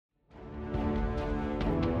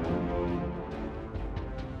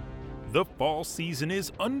The fall season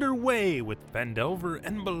is underway with Phandelver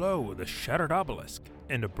and Below the Shattered Obelisk,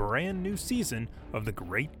 and a brand new season of the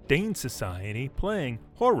Great Dane Society playing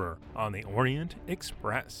Horror on the Orient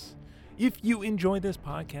Express. If you enjoy this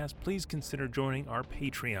podcast, please consider joining our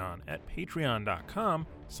Patreon at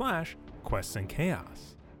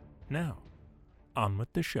patreon.com/questsandchaos. Now, on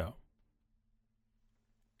with the show.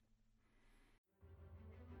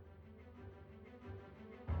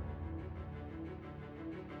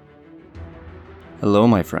 Hello,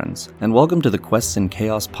 my friends, and welcome to the Quests and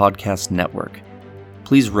Chaos Podcast Network.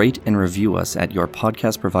 Please rate and review us at your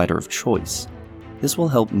podcast provider of choice. This will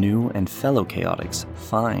help new and fellow chaotics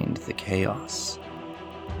find the chaos.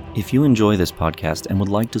 If you enjoy this podcast and would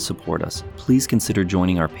like to support us, please consider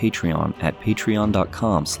joining our Patreon at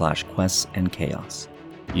patreon.com/questsandchaos.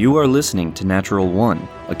 You are listening to Natural One,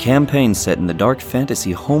 a campaign set in the dark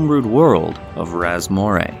fantasy homebrewed world of Raz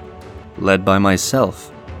Moray, led by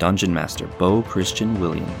myself, Dungeon Master Bo Christian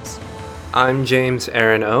Williams. I'm James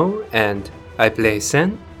Aaron O, and I play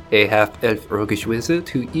Sen, a half-elf roguish wizard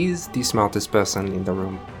who is the smartest person in the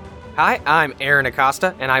room. Hi, I'm Aaron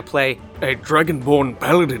Acosta, and I play a dragonborn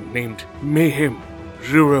paladin named Mayhem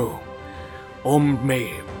Zero, or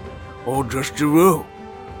Mayhem, or just Zero,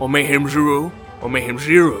 or Mayhem Zero, or Mayhem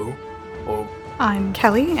Zero, or... I'm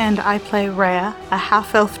Kelly, and I play Rhea, a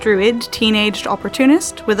half-elf druid, teenaged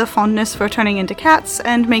opportunist with a fondness for turning into cats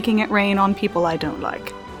and making it rain on people I don't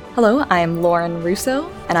like. Hello, I am Lauren Russo,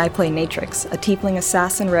 and I play Natrix, a tiefling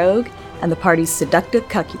assassin rogue, and the party's seductive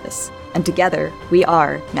cuccubus. And together, we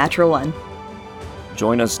are Natural One.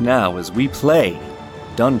 Join us now as we play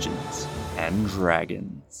Dungeons and Dragons.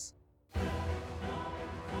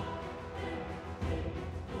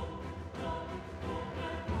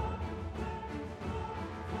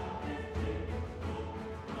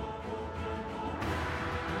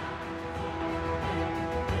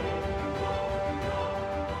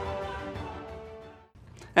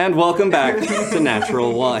 And welcome back to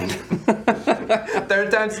Natural One.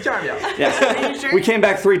 Third time's a charm, y'all. Yeah, we came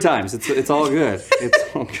back 3 times. It's all good.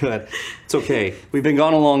 It's all good. It's okay. We've been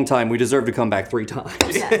gone a long time. We deserve to come back 3 times.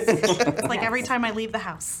 Yes. It's like every time I leave the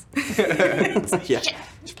house. Yeah,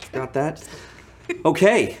 got that?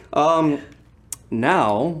 Okay,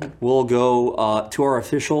 now we'll go to our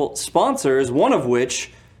official sponsors, one of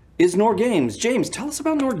which is Nord Games. James, tell us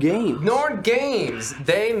about Nord Games. Nord Games,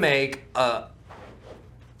 they make a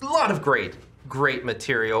lot of great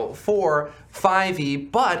material for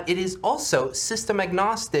 5e, but it is also system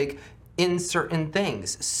agnostic in certain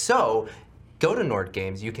things. So go to Nord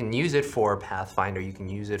Games. You can use it for Pathfinder, you can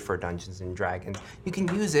use it for Dungeons and Dragons, you can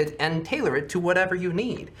use it and tailor it to whatever you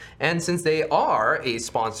need. And since they are a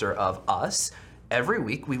sponsor of us, every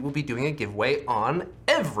week we will be doing a giveaway on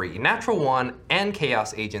every Natural One and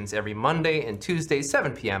Chaos Agents every Monday and Tuesday,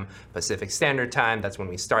 7 p.m. Pacific Standard Time. That's when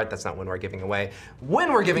we start. That's not when we're giving away.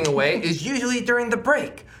 When we're giving away is usually during the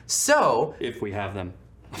break. So, if we have them.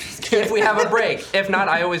 If we have a break. If not,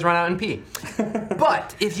 I always run out and pee.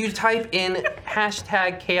 But if you type in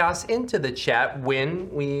 #chaos into the chat when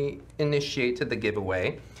we initiate to the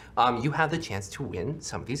giveaway, you have the chance to win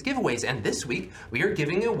some of these giveaways. And this week, we are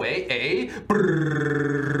giving away a...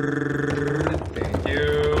 Thank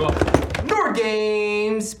you. Nord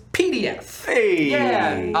Games PDF. Hey!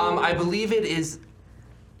 Yeah, I believe it is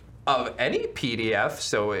of any PDF,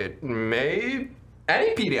 so it may...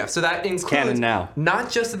 Any PDF, so that includes canon now.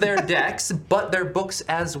 Not just their decks, but their books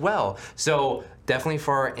as well. So definitely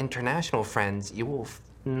for our international friends, you will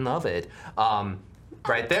love it.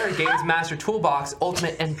 Right there, Games Master Toolbox,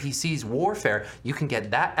 Ultimate NPCs Warfare. You can get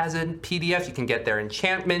that as a PDF. You can get their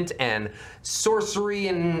enchantment and sorcery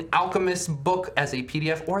and alchemist book as a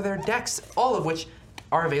PDF, or their decks, all of which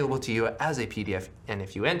are available to you as a PDF. And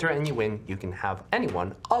if you enter and you win, you can have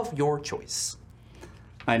anyone of your choice.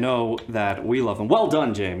 I know that we love them. Well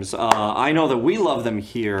done, James. I know that we love them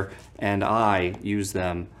here, and I use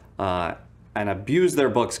them and abuse their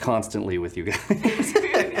books constantly with you guys.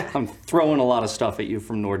 I'm throwing a lot of stuff at you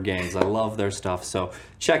from Nord Games. I love their stuff, so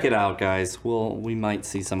check it out, guys. We might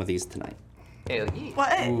see some of these tonight. Hell yeah.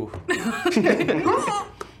 What?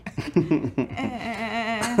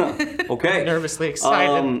 Okay. nervously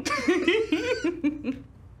excited.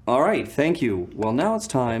 All right, thank you. Well, now it's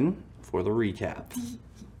time for the recap.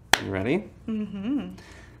 You ready? Mm-hmm.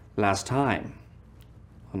 Last time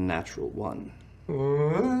on Natural One.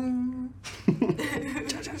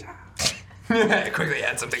 Quickly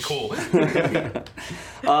add something cool.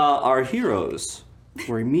 Our heroes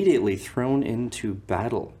were immediately thrown into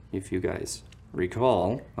battle, if you guys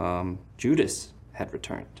recall. Judas had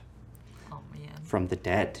returned from the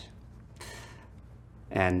dead.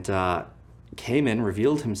 And came in,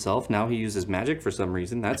 revealed himself. Now he uses magic for some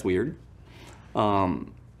reason. That's weird.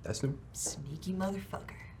 That's new. Sneaky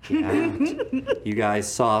motherfucker. Yeah. You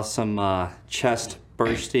guys saw some chest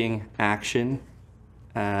bursting action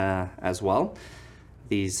as well.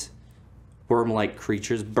 These worm-like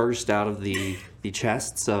creatures burst out of the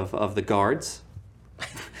chests of the guards.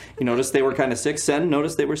 You noticed they were kind of sick. Sen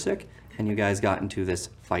noticed they were sick, and you guys got into this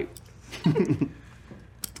fight.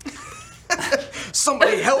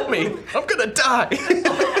 Somebody help me! I'm gonna die!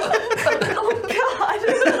 Oh,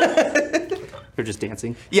 God. They're just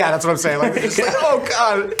dancing. Yeah, that's what I'm saying. Like, it's like, oh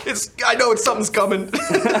God, I know something's coming.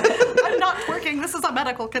 I'm not twerking. This is a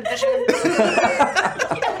medical condition.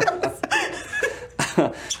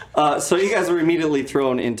 So you guys were immediately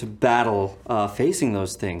thrown into battle facing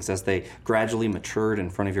those things as they gradually matured in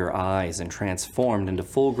front of your eyes and transformed into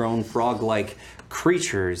full-grown frog-like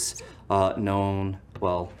creatures known,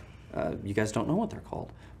 well, you guys don't know what they're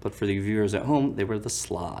called, but for the viewers at home, they were the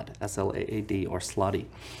Slaad, S-L-A-A-D, or Slotty.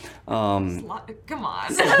 Come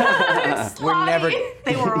on. We're never...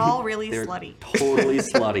 They were all really slutty. Totally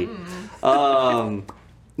slutty.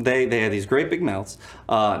 They had these great big mouths.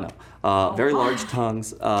 Very large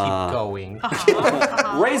tongues. Keep going.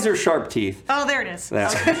 Razor sharp teeth. Oh, there it is.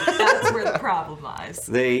 That- That's where the problem lies.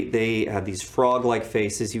 They had these frog-like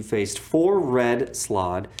faces. You faced 4 red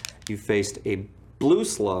Slaad, you faced a blue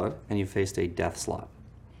Slaad, and you faced a death Slaad.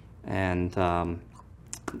 And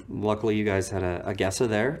luckily you guys had a Gessa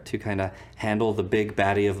there to kind of handle the big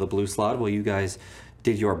baddie of the blue Slaad while you guys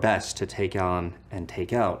did your best to take on and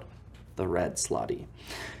take out the red Slotty.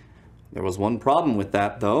 There was one problem with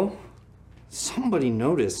that, though. Somebody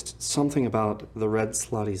noticed something about the red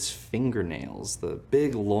Slotty's fingernails, the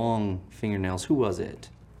big, long fingernails. Who was it?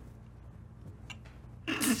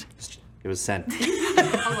 It was Sen.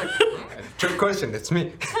 Trick question, it's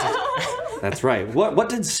me. That's right. What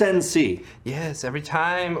did Sen see? Yes, every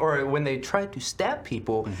time or when they try to stab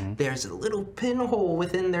people, there's a little pinhole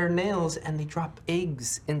within their nails and they drop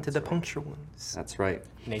eggs into the puncture wounds. That's right.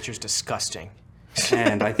 Nature's disgusting.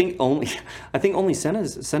 And I think only Sen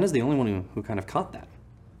is the only one who kind of caught that.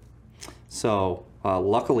 So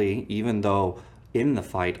luckily, even though in the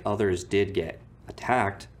fight others did get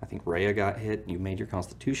attacked, I think Rhea got hit. You made your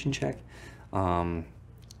Constitution check.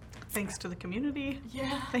 Thanks to the community.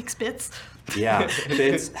 Yeah. Thanks, Bits. Yeah,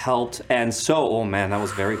 Bits helped, and so oh man, that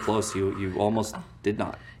was very close. You almost did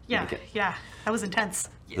not. Yeah, make it. yeah. That was intense.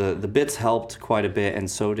 The Bits helped quite a bit, and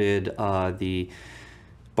so did the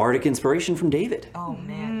bardic inspiration from David. Oh,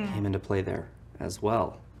 man. Came into play there as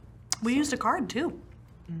well. We used a card, too.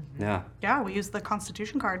 Yeah. Yeah, we used the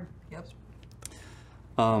Constitution card. Yep.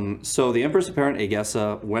 So the Empress Apparent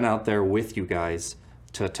Agessa went out there with you guys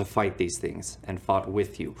to fight these things and fought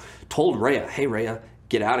with you. Told Rhea, hey Rhea,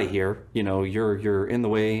 get out of here. You know, you're in the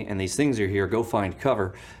way and these things are here. Go find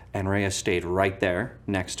cover. And Rhea stayed right there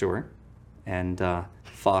next to her and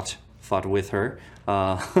fought with her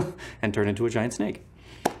and turned into a giant snake,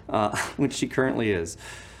 which she currently is.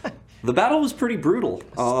 The battle was pretty brutal.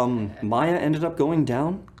 Maya ended up going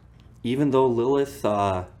down. Even though Lilith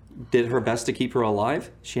did her best to keep her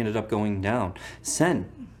alive, she ended up going down.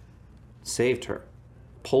 Sen saved her,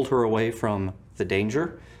 pulled her away from the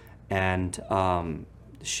danger, and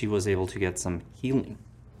she was able to get some healing.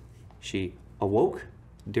 She awoke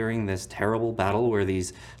during this terrible battle where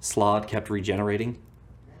these Slaad kept regenerating.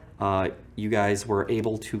 You guys were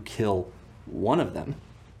able to kill one of them.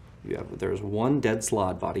 There's one dead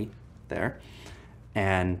Slaad body there,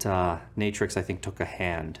 and Natrix, I think, took a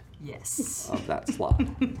hand Yes. of that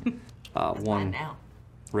Slaad. One now.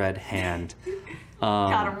 red hand.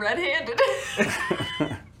 Got him red-handed.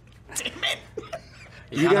 Damn it.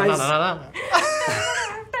 You guys,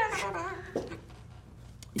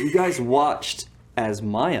 you guys watched as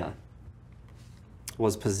Maya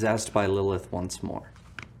was possessed by Lilith once more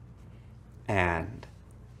and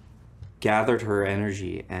gathered her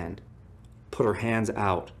energy and put her hands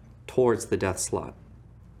out towards the death Slaad.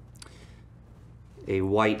 A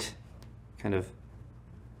white, kind of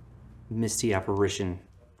misty apparition,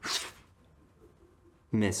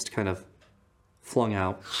 mist kind of flung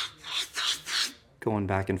out, going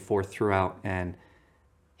back and forth throughout, and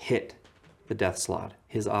hit the death Slaad.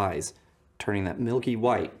 His eyes turning that milky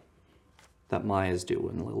white that Maya's do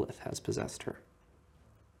when Lilith has possessed her.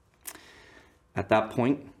 At that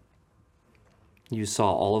point, you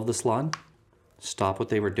saw all of the Slaad stop what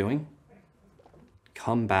they were doing,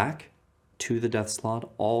 come back to the death Slaad,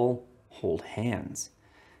 all hold hands.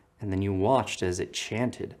 And then you watched as it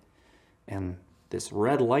chanted, and this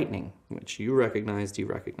red lightning, which you recognized,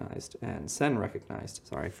 and Sen recognized,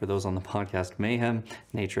 sorry, for those on the podcast, Mayhem,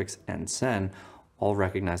 Natrix, and Sen, all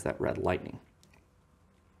recognize that red lightning.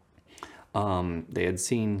 They had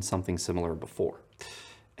seen something similar before.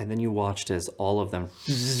 And then you watched as all of them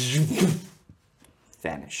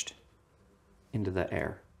vanished into the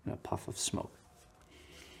air in a puff of smoke.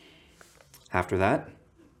 After that,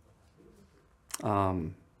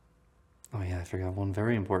 oh yeah, I forgot one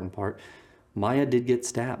very important part. Maya did get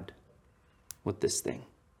stabbed with this thing.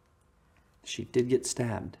 She did get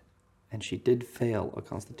stabbed, and she did fail a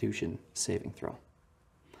Constitution saving throw.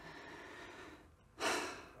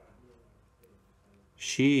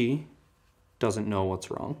 She doesn't know what's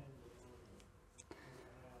wrong,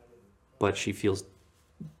 but she feels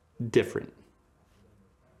different.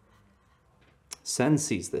 Sen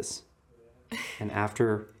sees this, and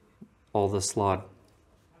after all the Slod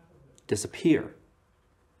disappear,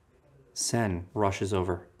 Sen rushes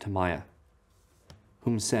over to Maya,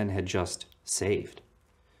 whom Sen had just saved,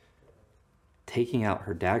 taking out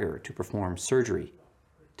her dagger to perform surgery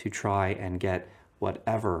to try and get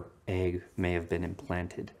whatever egg may have been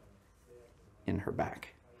implanted in her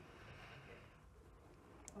back.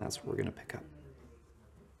 That's what we're gonna pick up.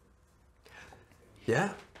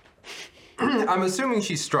 Yeah. I'm assuming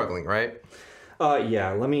she's struggling, right?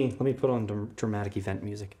 Yeah. Let me put on dramatic event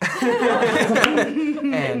music.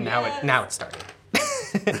 And now it's starting.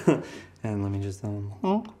 And let me just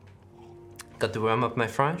Got to warm up my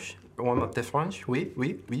French. Warm up the French. Oui.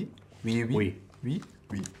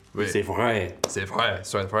 C'est vrai. C'est vrai,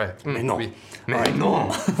 c'est vrai. Mais non. Oui. Mais non.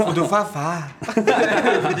 Foudoufafa.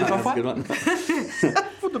 Good one.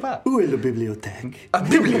 Où est la bibliothèque? A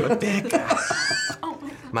bibliothèque.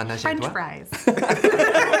 Manage French toi. fries.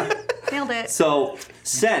 Nailed it. So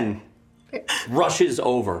Sen rushes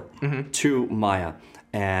over to Maya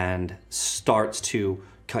and starts to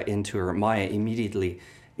cut into her. Maya immediately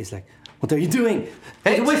is like, "What are you doing?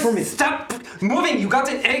 Hey, Get away from me!" Stop moving. You got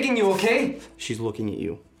an egg in you, okay? She's looking at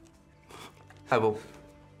you. I will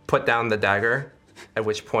put down the dagger, at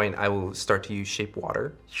which point I will start to use shape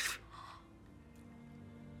water.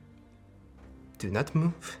 Do not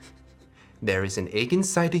move. There is an egg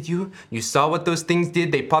inside of you. You saw what those things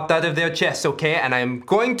did. They popped out of their chests, okay? And I am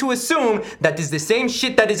going to assume that is the same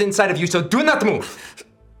shit that is inside of you, so do not move.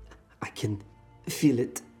 I can feel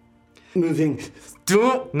it moving.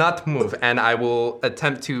 Do not move. And I will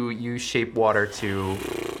attempt to use shape water to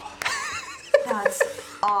That's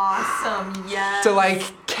awesome. Yes. like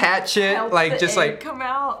catch it, Help like the just egg like come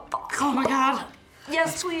out. Oh my god.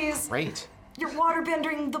 Yes, please. Great. You're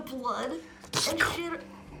waterbending the blood and shit.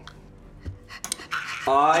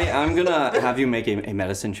 I'm gonna have you make a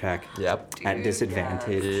medicine check. Yep. At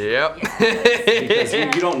disadvantage. Yep. Because you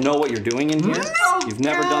don't know what you're doing in here. You've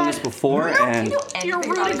never done this before, and You're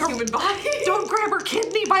rooting a human body. Don't grab her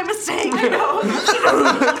kidney by mistake. I know.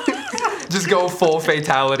 Just go full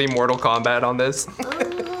fatality Mortal Kombat on this.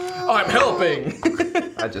 I'm helping.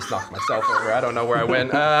 I just knocked myself over. I don't know where I went.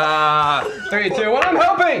 3, 2, 1. I'm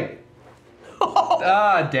helping.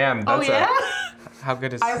 Damn. That's How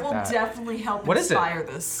good is I will that? definitely help What is it? inspire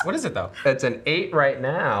this. What is it though? It's an 8 right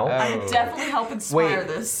now. I definitely help inspire Wait.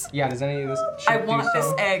 this. Yeah, does any of this I shit want do this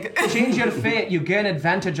so? egg. Change your fate. You gain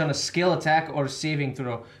advantage on a skill attack or saving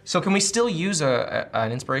throw. So can we still use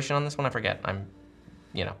an inspiration on this one? I forget.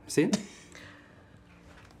 see it?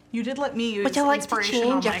 You did let me use Would you like to inspiration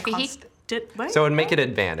change on your my feet? what? So it would make it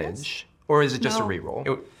advantage, or is it just a No.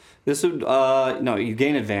 reroll? This would no, you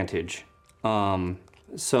gain advantage.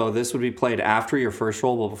 So this would be played after your first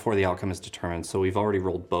roll, but before the outcome is determined. So we've already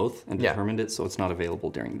rolled both and Yeah. determined it, so it's not available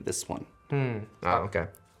during this one. Oh, okay.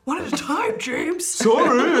 One at a time, James.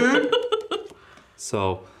 Sorry.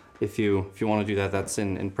 So if you want to do that, that's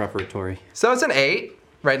in preparatory. So it's an 8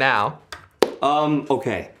 right now.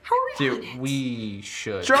 Okay. We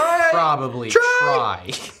should Try. probably try.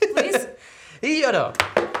 Please. Yoda.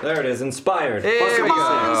 There it is, inspired. There Plus we your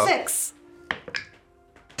go. 6.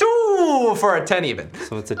 2 for a 10 even.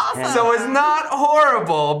 So it's a 10. So it's not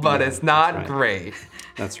horrible, but it's not right. great.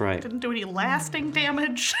 That's right. Didn't do any lasting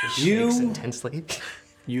damage. You Intensely.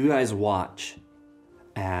 You guys watch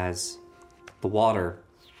as the water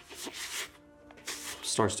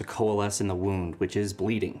starts to coalesce in the wound, which is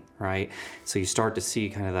bleeding, right? So you start to see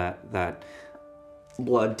kind of that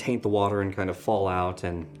blood taint the water and kind of fall out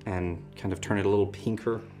and kind of turn it a little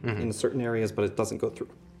pinker in certain areas, but it doesn't go through.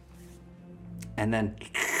 And then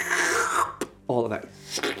all of that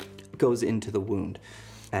goes into the wound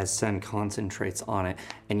as Sen concentrates on it,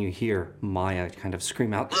 and you hear Maya kind of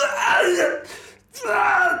scream out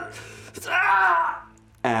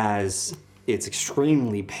as it's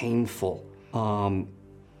extremely painful.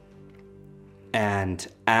 And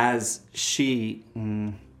as she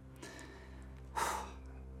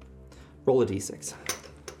Roll a d6.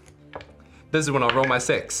 This is when I'll roll my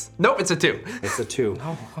 6. Nope, it's a 2. It's a 2.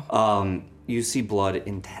 You see blood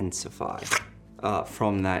intensify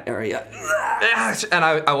from that area. And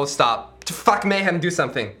I will stop. Fuck Mayhem, do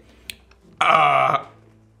something.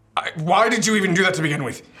 Why did you even do that to begin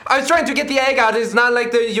with? I was trying to get the egg out. It's not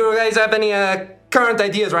like you guys have any current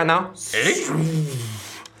ideas right now. Egg?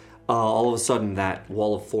 All of a sudden, that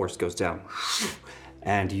wall of force goes down.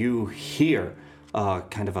 And you hear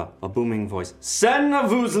kind of a booming voice. Sen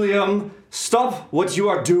of Uzlium, stop what you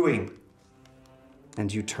are doing.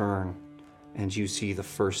 And you turn, and you see the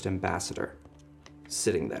first ambassador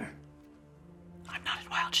sitting there. I'm not in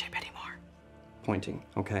wild shape anymore. Pointing,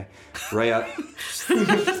 okay. Rhea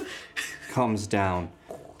comes down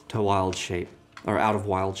to wild shape, or out of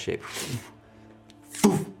wild shape.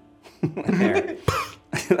 There.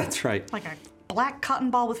 That's right. Like a black cotton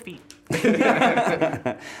ball with feet.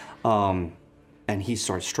 And he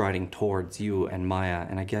starts striding towards you and Maya,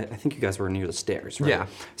 and I think you guys were near the stairs, right? Yeah.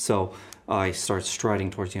 So he starts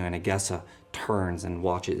striding towards you, and Agessa turns and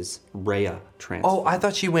watches Rhea transform. Oh, I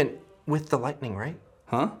thought she went with the lightning, right?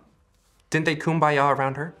 Huh? Didn't they kumbaya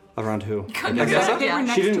around her? Around who?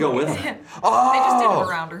 Yeah. She didn't go with him. They just did it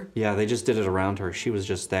around her. Yeah, they just did it around her. She was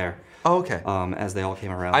just there. Oh, okay. As they all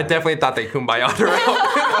came around. I definitely thought they kumbaya'd her out.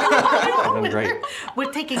 That would have been great.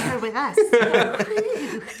 We're taking her with us.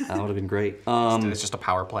 That would have been great. It's just a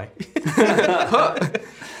power play.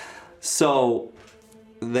 So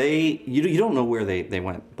you don't know where they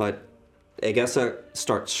went, but Agessa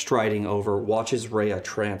starts striding over, watches Rhea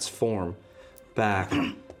transform back,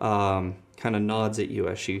 kind of nods at you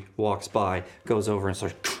as she walks by, goes over and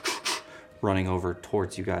starts running over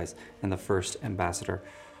towards you guys, and the first ambassador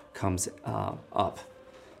comes up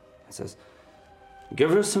and says, "Give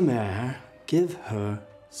her some air. Give her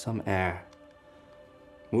some air.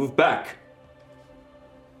 Move back."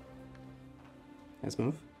 Let's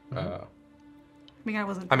move. I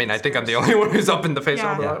I think I'm the only one who's up in the face.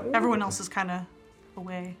 Yeah, everyone else is kind of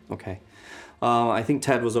away. Okay. I think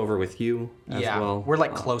Ted was over with you as well. We're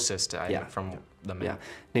like closest from the men. Yeah.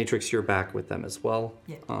 Natrix, you're back with them as well.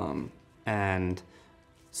 Yeah. And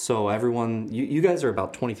so everyone, you guys are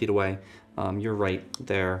about 20 feet away. You're right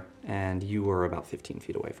there, and you were about 15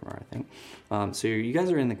 feet away from her, I think. So you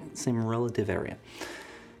guys are in the same relative area.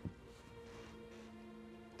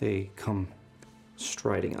 They come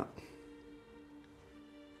striding up.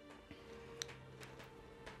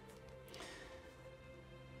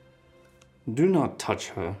 Do not touch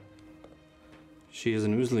her. She is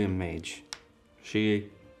an Uzlium mage. She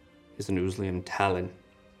is an Uzlium Talon.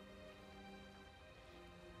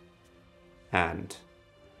 And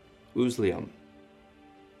Uzlium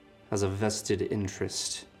has a vested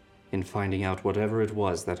interest in finding out whatever it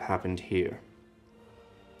was that happened here.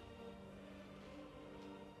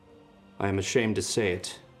 I am ashamed to say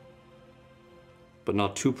it, but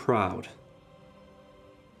not too proud.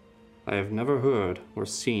 I have never heard or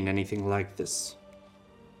seen anything like this.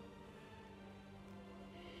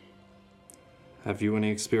 Have you any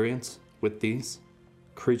experience with these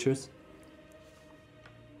creatures?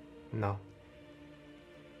 No.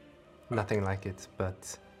 Nothing like it,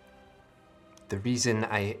 but the reason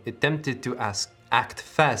I attempted to act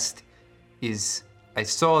fast is I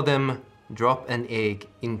saw them drop an egg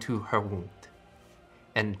into her wound.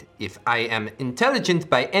 And if I am intelligent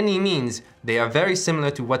by any means, they are very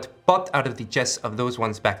similar to what popped out of the chests of those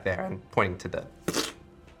ones back there, and pointing to the...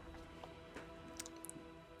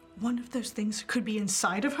 One of those things could be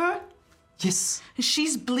inside of her? Yes.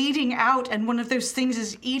 She's bleeding out, and one of those things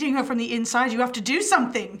is eating her from the inside. You have to do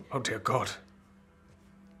something. Oh, dear God.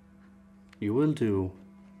 You will do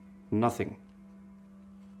nothing.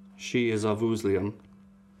 She is of Uzlium.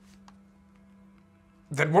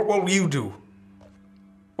 Then what will you do?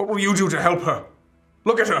 What will you do to help her?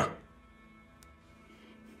 Look at her.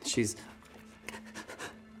 She's...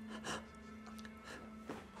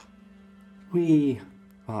 We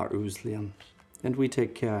are Uzlium, and we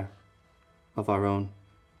take care of our own.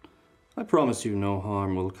 I promise you no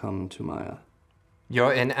harm will come to Maya.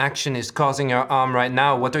 Your inaction is causing her harm right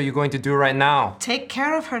now. What are you going to do right now? Take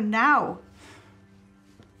care of her now.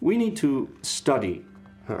 We need to study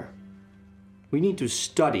her. We need to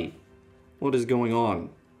study what is going on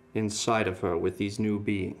inside of her with these new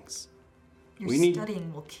beings. Your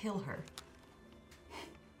studying will kill her.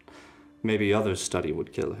 Maybe other study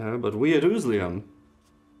would kill her, but we at Uzlium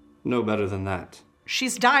know better than that.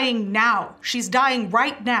 She's dying now. She's dying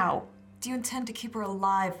right now. Do you intend to keep her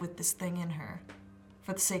alive with this thing in her?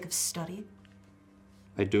 For the sake of study?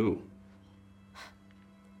 I do.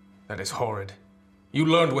 That is horrid. You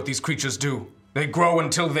learned what these creatures do. They grow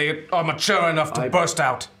until they are mature enough to burst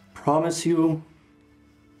out. promise you,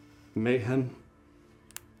 Mayhem,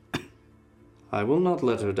 I will not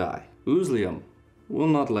let her die. Uzlium will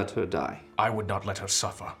not let her die. I would not let her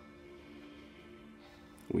suffer.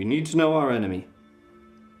 We need to know our enemy.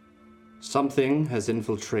 Something has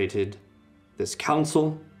infiltrated this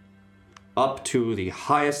council up to the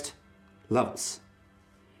highest levels.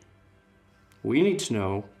 We need to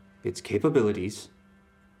know its capabilities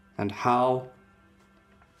and how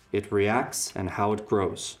it reacts and how it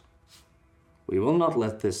grows. We will not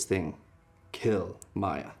let this thing kill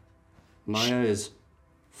Maya. Maya is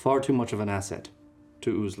far too much of an asset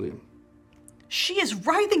to Uzlium. She is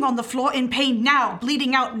writhing on the floor in pain now,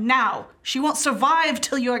 bleeding out now. She won't survive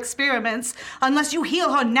till your experiments unless you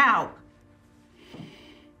heal her now.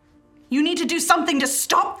 You need to do something to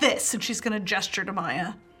stop this. And she's gonna gesture to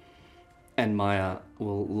Maya. And Maya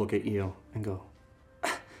will look at you and go,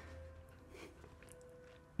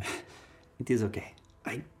 it is okay.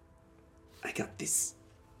 I got this.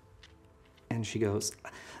 And she goes,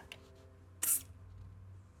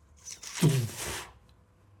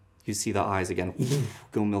 you see the eyes again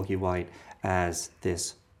go milky white as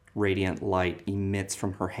this radiant light emits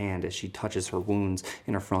from her hand as she touches her wounds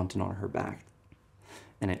in her front and on her back.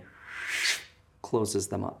 And it closes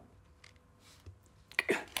them up.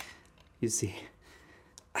 You see,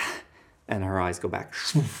 and her eyes go back.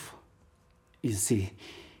 You see,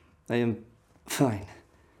 I am fine.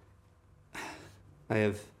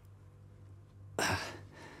 I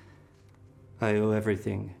owe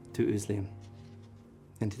everything to Uzlium,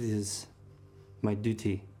 and it is my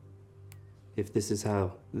duty, if this is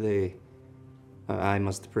how I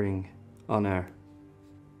must bring honor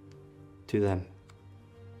to them.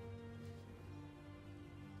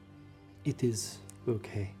 It is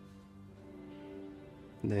okay.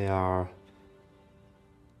 They are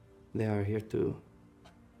here to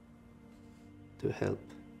help.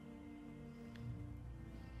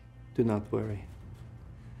 Do not worry.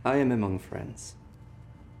 I am among friends.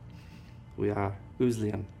 We are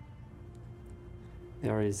Uzlium.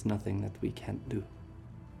 There is nothing that we can't do.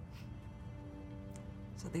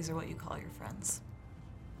 So these are what you call your friends.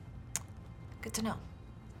 Good to know.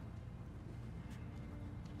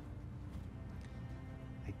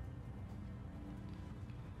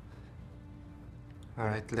 All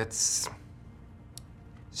right, let's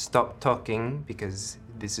stop talking because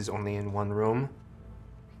this is only in one room.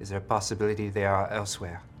 Is there a possibility they are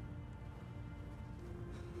elsewhere?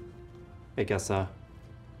 I guess,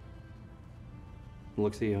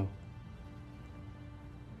 looks at you.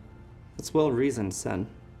 It's well reasoned, Sen.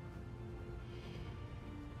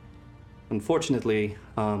 Unfortunately,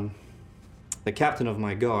 the captain of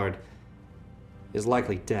my guard is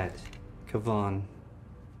likely dead. Kavan.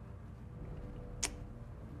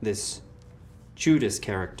 This Judas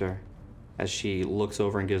character, as she looks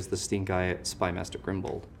over and gives the stink eye at Spymaster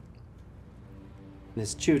Grimbold.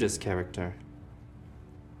 This Judas character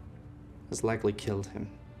has likely killed him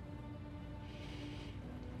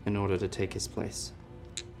in order to take his place.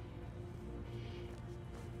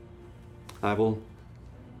 I will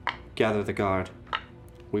gather the guard.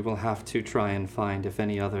 We will have to try and find if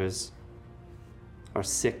any others are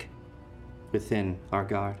sick within our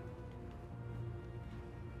guard.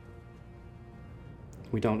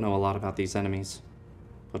 We don't know a lot about these enemies,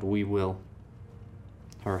 but we will.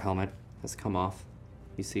 Her helmet has come off.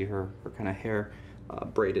 You see her kind of hair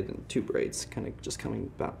braided in two braids, kind of just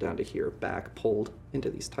coming about down to here, back, pulled into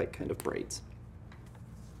these tight kind of braids.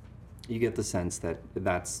 You get the sense that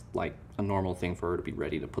that's like a normal thing for her to be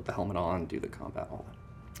ready to put the helmet on, do the combat, all that.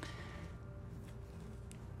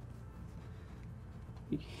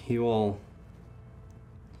 You all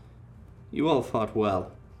fought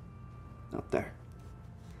well out there.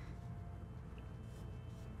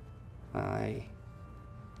 I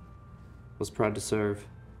was proud to serve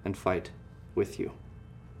and fight with you.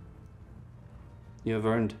 You have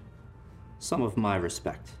earned some of my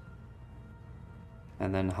respect.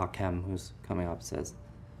 And then Hakem, who's coming up, says,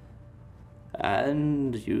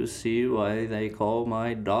 and you see why they call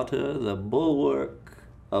my daughter the bulwark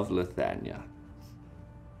of Lithania.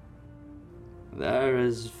 There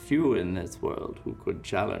is few in this world who could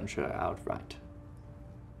challenge her outright.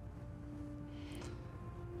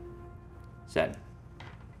 Zen,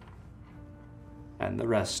 and the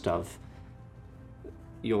rest of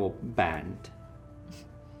your band.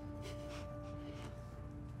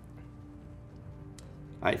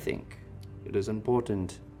 I think it is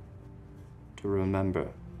important to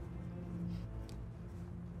remember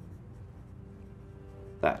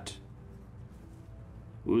that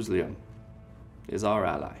Uzlium is our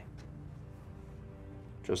ally,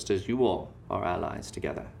 just as you all are allies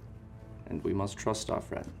together. and we must trust our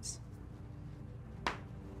friends.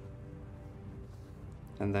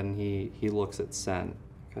 And then he looks at Sen,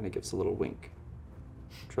 kind of gives a little wink.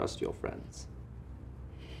 Trust your friends.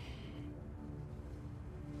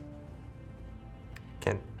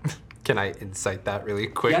 Can I incite that really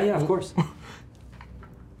quick? Yeah, of course. I was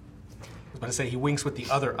about to say he winks with the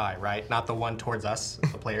other eye, right? Not the one towards us,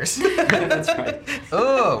 the players. That's right.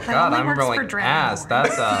 Oh That God, only I'm works for rolling Dragonborn. ass.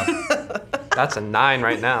 That's a 9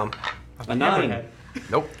 right now. A 9.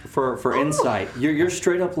 Nope. For insight, you're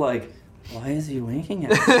straight up like, why is he winking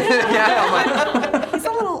at me? He's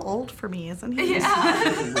a little old for me, isn't he?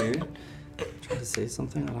 Yeah. Weird. Trying to say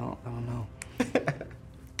something? I don't know.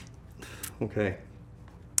 Okay.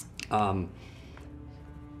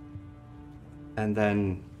 And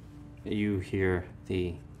then you hear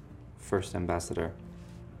the first ambassador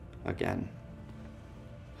again.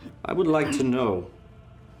 I would like to know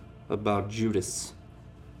about Judas.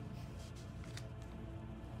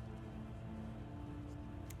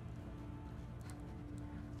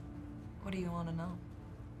 What do you want to know?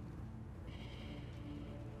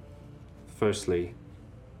 Firstly,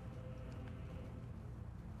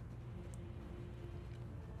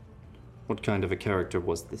 what kind of a character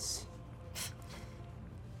was this?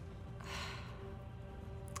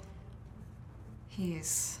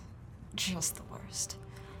 He's just the worst.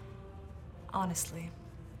 Honestly,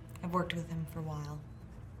 I've worked with him for a while.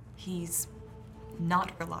 He's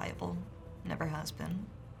not reliable, never has been.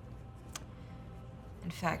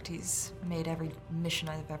 In fact, he's made every mission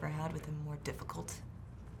I've ever had with him more difficult,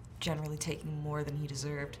 generally taking more than he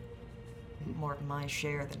deserved. More of my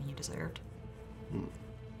share than he deserved.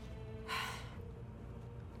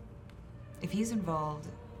 If he's involved,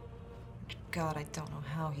 God, I don't know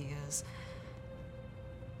how he is.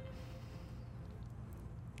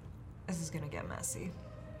 This is gonna get messy.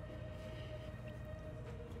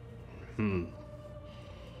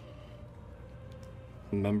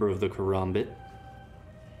 Member of the Karambit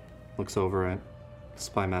looks over at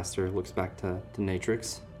Spymaster, looks back to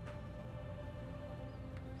Natrix.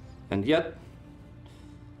 And yet,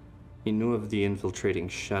 he knew of the infiltrating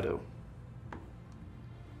shadow.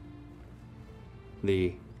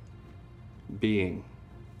 The being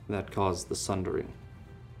that caused the sundering.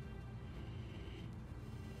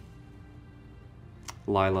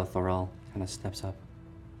 Lila Thoral kind of steps up.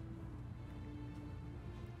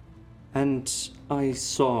 And I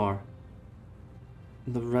saw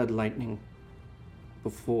the red lightning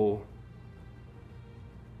before.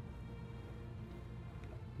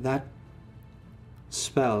 That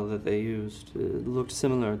spell that they used looked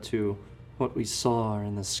similar to what we saw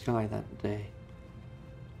in the sky that day.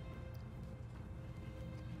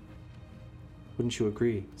 Wouldn't you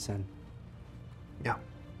agree, Sen? Yeah.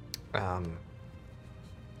 We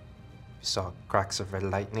saw cracks of red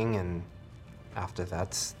lightning, and after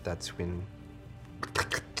that's when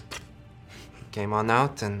it came on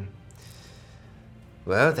out, and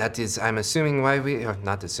well, that is, I'm assuming why we, or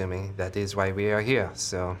not assuming, that is why we are here,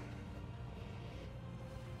 so.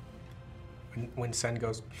 When Sen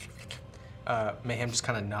goes, Mayhem just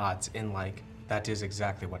kind of nods in like, that is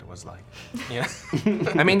exactly what it was like. Yeah.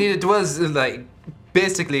 I mean, it was like,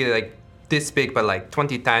 basically like this big, but like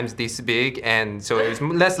 20 times this big, and so it was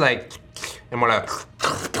less like, and more like.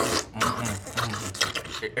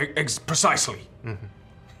 Precisely.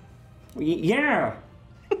 Mm-hmm. Yeah.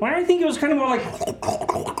 Why I think it was kind of more like.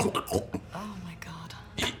 Oh my god.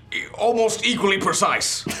 Almost equally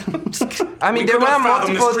precise. I mean, We there could were have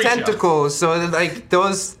fathomed this multiple creature. tentacles, so like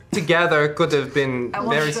those together could have been I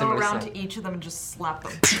want very to go similar. around size. to each of them and just slap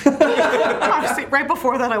them. Honestly, right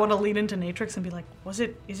before that, I want to lean into Natrix and be like, was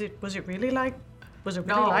it really like that?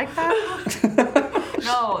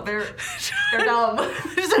 No, they're dumb.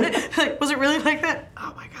 Like, was it really like that?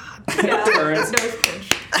 Oh my god. Nose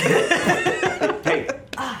pinch. Hey.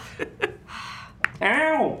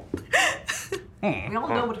 Ow! We all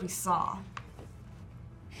know what we saw.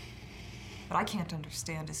 But I can't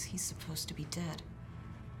understand is he's supposed to be dead.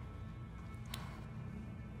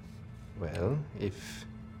 Well, if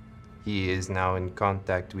he is now in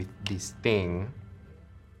contact with this thing,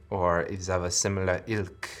 or is of a similar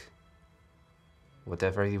ilk,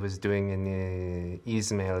 whatever he was doing in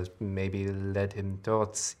Ismail maybe led him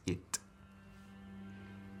towards it.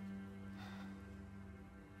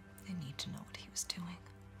 They need to know what he was doing.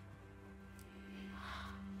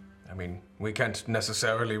 I mean, we can't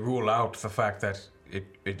necessarily rule out the fact that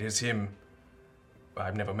it is him.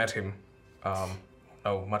 I've never met him.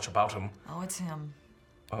 Know much about him. Oh, it's him.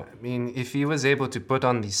 I mean, if he was able to put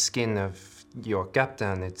on the skin of your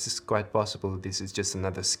captain, it's quite possible this is just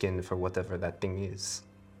another skin for whatever that thing is.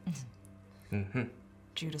 Mm-hmm.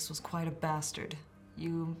 Judas was quite a bastard.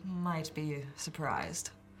 You might be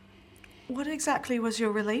surprised. What exactly was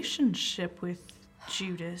your relationship with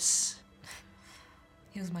Judas?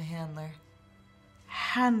 He was my handler.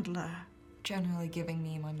 Handler? Generally giving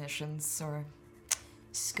me my missions or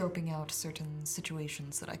scoping out certain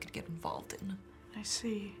situations that I could get involved in. I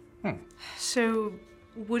see. So,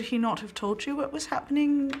 would he not have told you what was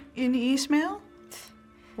happening in Eastmail?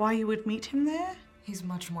 Why you would meet him there? He's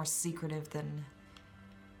much more secretive than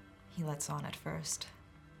he lets on at first.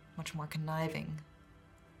 Much more conniving.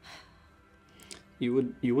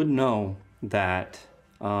 You would know that,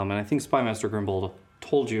 and I think Spymaster Grimbold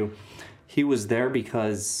told you, he was there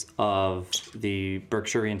because of the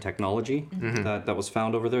Berkshirian technology that was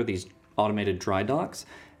found over there, these automated dry docks,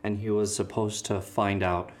 and he was supposed to find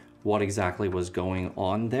out what exactly was going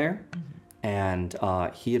on there, and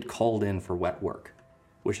he had called in for wet work,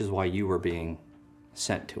 which is why you were being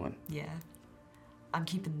sent to him. Yeah. I'm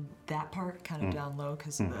keeping that part kind of down low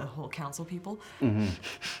because of the whole council people.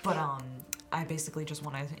 But I basically just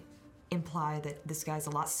want to imply that this guy's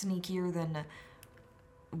a lot sneakier than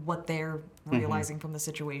what they're realizing from the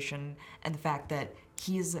situation, and the fact that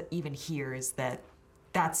he is even here is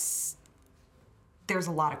that's there's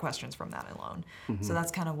a lot of questions from that alone. So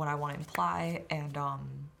that's kind of what I want to imply, and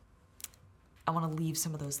I want to leave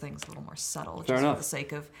some of those things a little more subtle, Fair just enough. for the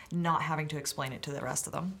sake of not having to explain it to the rest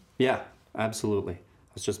of them. Yeah, absolutely.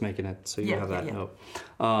 I was just making it so you have that yeah.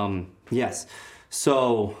 note. Yes.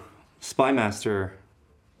 So, Spymaster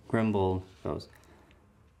Grimbold goes,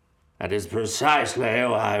 "That is precisely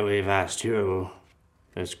why we've asked you,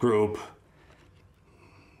 this group,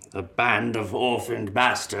 a band of orphaned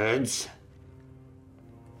bastards,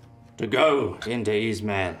 to go into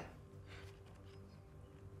Ismail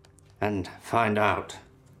and find out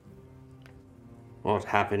what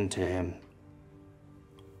happened to him.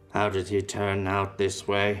 How did he turn out this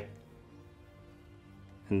way?"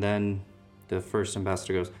 And then the first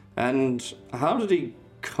ambassador goes, "And how did he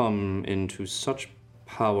come into such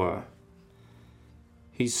power?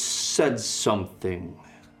 He said something.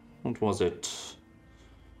 What was it?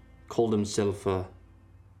 Called himself a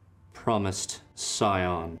promised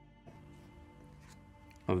scion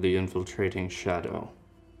of the infiltrating shadow."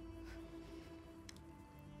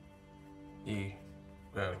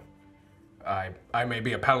 I may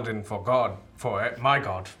be a paladin for my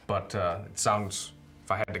god, but it sounds,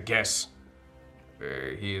 if I had to guess,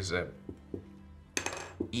 he is a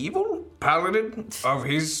evil paladin of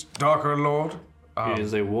his darker lord. He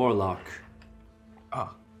is a warlock.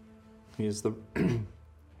 Ah. He is the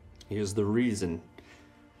he is the reason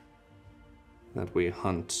that we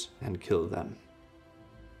hunt and kill them.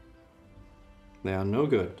 They are no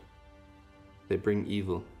good. They bring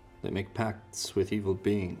evil. They make pacts with evil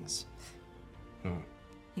beings.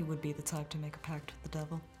 He would be the type to make a pact with the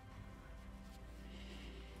devil.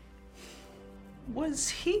 Was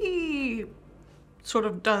he sort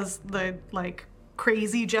of does the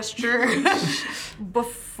crazy gesture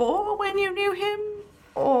before when you knew him?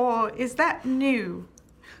 Or is that new?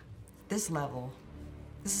 This level,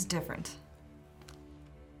 this is different.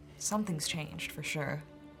 Something's changed for sure.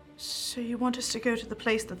 So you want us to go to the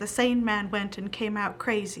place that the sane man went and came out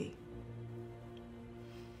crazy?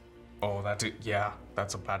 Oh, that's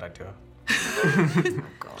a bad idea. Oh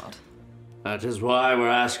God. That is why we're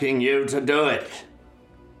asking you to do it.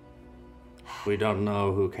 We don't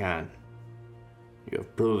know who can. You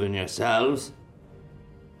have proven yourselves.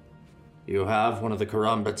 You have one of the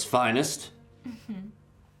Karambit's finest.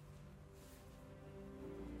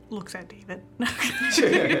 Looks at David.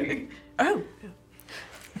 Oh.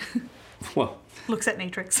 Well, Looks at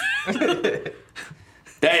Natrix.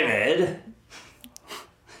 David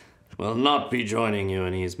will not be joining you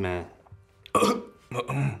in Eastman.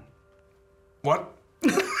 What?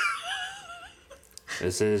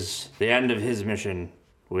 This is the end of his mission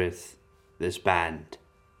with this band.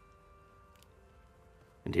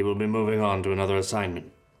 And he will be moving on to another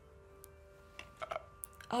assignment.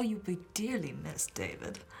 Oh, you'll be dearly missed,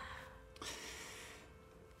 David.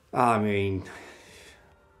 I mean,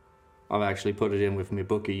 I've actually put it in with my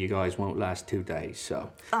bookie. You guys won't last 2 days,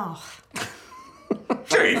 so. Oh.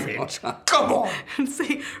 David, come on! And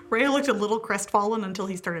see, Rhea looked a little crestfallen until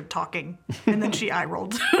he started talking, and then she eye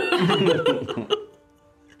rolled.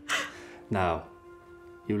 Now,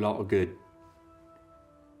 you lot are good.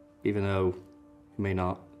 Even though you may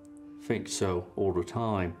not think so all the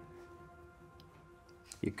time.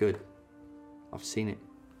 You're good. I've seen it.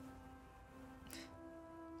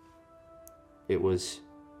 It was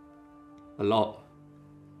a lot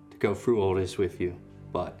to go through all this with you,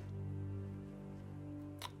 but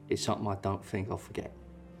it's something I don't think I'll forget.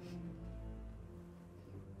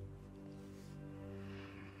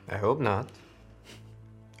 I hope not.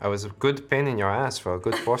 I was a good pain in your ass for a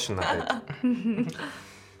good portion of it.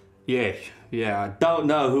 Yeah, I don't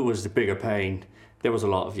know who was the bigger pain. There was a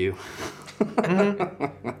lot of you.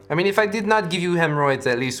 I mean, if I did not give you hemorrhoids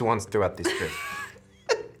at least once throughout this trip.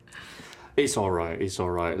 It's all right.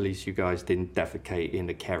 At least you guys didn't defecate in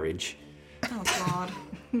the carriage. Oh, God.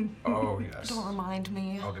 Oh, yes. Don't remind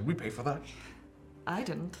me. Oh, did we pay for that? I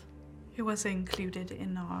didn't. It was included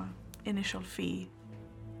in our initial fee.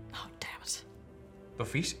 Oh, damn it. The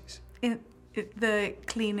feces? The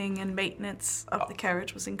cleaning and maintenance of the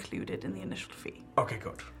carriage was included in the initial fee. Okay,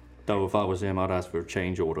 good. Though if I was him, I'd ask for a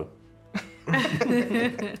change order.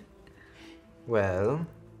 Well,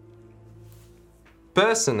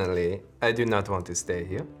 personally, I do not want to stay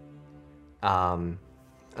here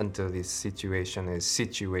until this situation is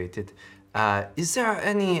situated. Is there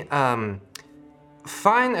any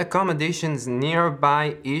fine accommodations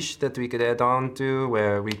nearby-ish that we could add on to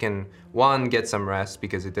where we can, one, get some rest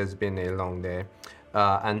because it has been a long day,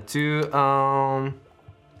 and two,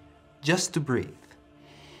 just to breathe?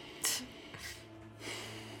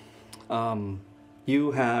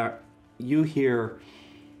 You hear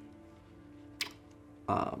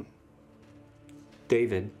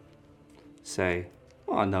David say,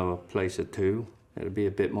 "Oh, I know a place or two. It'll be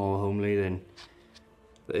a bit more homely than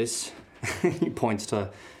this." He points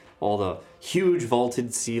to all the huge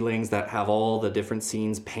vaulted ceilings that have all the different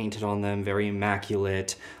scenes painted on them, very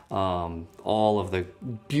immaculate. All of the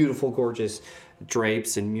beautiful, gorgeous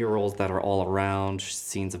drapes and murals that are all around,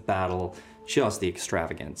 scenes of battle, just the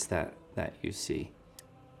extravagance that you see.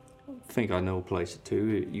 I think I know a place or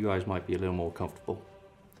two. You guys might be a little more comfortable.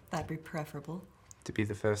 That'd be preferable. To be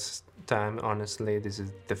the first time, honestly, this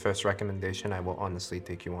is the first recommendation I will honestly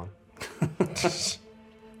take you on.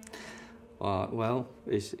 Well,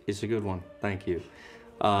 it's a good one. Thank you.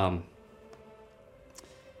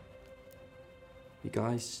 You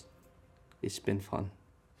guys, it's been fun.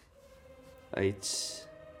 It's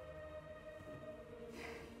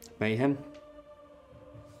Mayhem.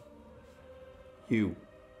 You.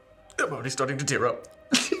 I'm already starting to tear up.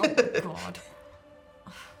 Oh, God.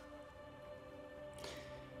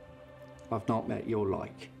 I've not met your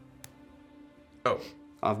like. Oh.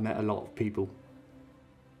 I've met a lot of people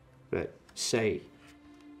that say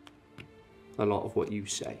a lot of what you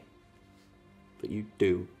say, but you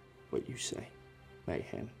do what you say,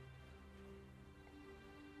 Mayhem.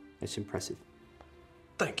 It's impressive.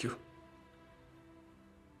 Thank you.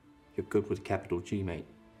 You're good with a capital G, mate.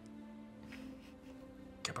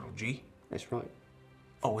 Capital G? That's right.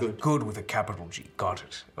 Oh, good with a capital G. Got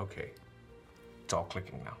it. Okay. It's all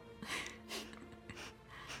clicking now.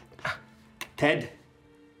 Ted?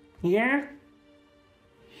 Yeah?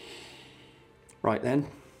 Right then.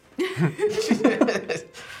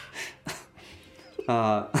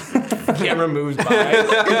 Camera moves by.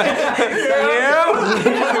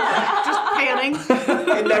 Just panning.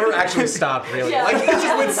 It never actually stopped, really. Yeah. Like, it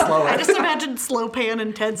just went slower. I just imagined slow pan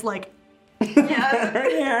and Ted's like, for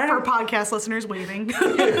podcast listeners waving.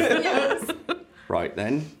 Yes. Right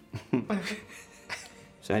then.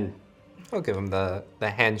 Zen. I'll give him the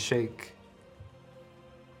handshake.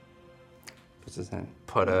 What's his hand?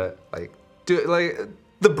 Put a, do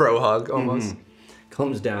the bro hug almost.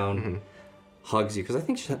 Comes down, hugs you, because I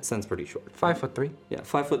think Sen's pretty short. 5'3". Yeah,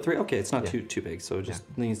 5'3". Okay, it's not too big, so just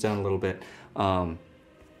leans down a little bit.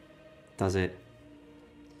 Does it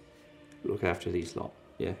look after these lot?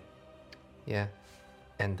 Yeah. Yeah.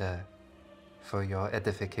 And for your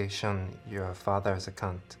edification, your father is a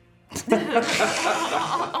cunt.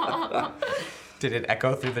 Did it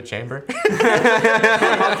echo through the chamber?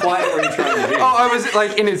 How quiet were you trying to be? Oh, I was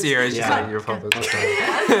like in his ear. It's just Yeah. like, your father's a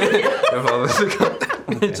cunt. Your father's a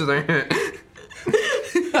cunt. It's just like,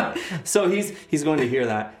 So he's going to hear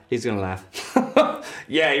that. He's going to laugh.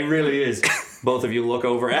 Yeah, he really is. Both of you look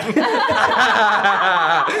over at him.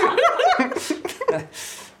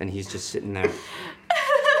 And he's just sitting there.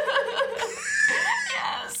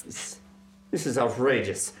 Yes. This is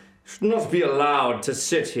outrageous. Should not be allowed to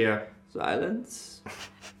sit here. Silence.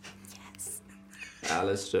 Yes.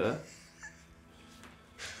 Alistair.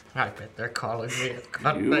 I bet they're calling me a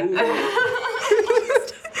cunt. You,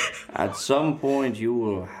 at some point, you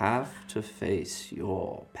will have to face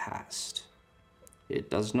your past. It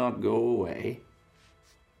does not go away.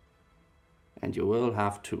 And you will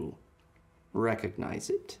have to recognize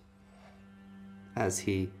it. As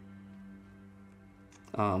he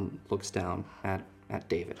looks down at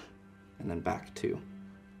David and then back to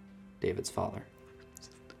David's father.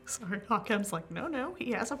 Sorry, Hawkem's like, no,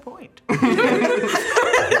 he has a point. and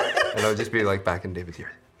I'll just be like back in David's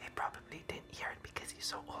ear. He probably didn't hear it because he's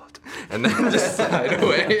so old. And then just slide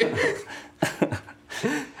away.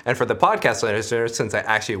 And for the podcast listeners, since I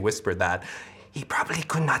actually whispered that, he probably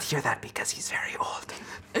could not hear that because he's very old.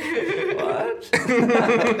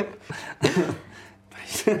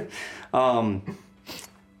 What?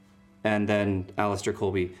 And then Alistair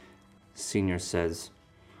Colby Sr. says,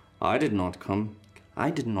 I did not come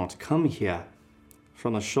here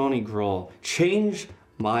from a Shawnee Grawl. Change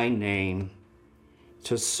my name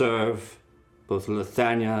to serve both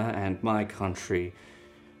Lithania and my country,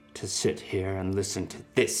 to sit here and listen to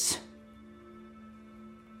this.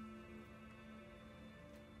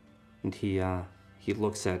 And he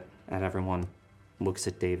looks at everyone, looks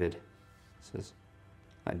at David, says,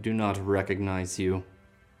 I do not recognize you,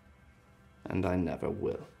 and I never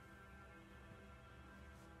will.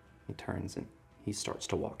 He turns and he starts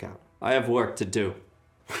to walk out. I have work to do.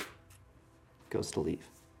 Goes to leave.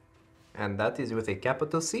 And that is with a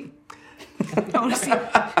capital C. I want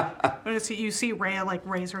to see you see Rhea like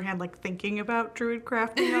raise her hand, like thinking about druid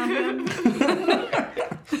crafting on him.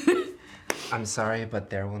 I'm sorry, but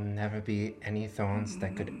there will never be any thorns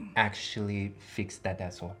that could actually fix that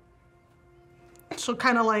asshole. She'll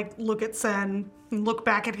kind of like look at Sen, and look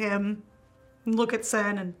back at him, and look at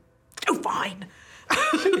Sen, and oh, fine.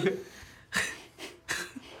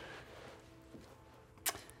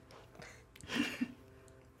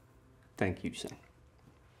 Thank you, Sen.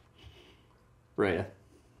 Rhea.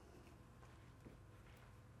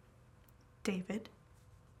 David.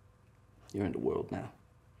 You're in the world now.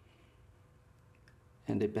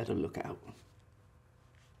 And they better look out.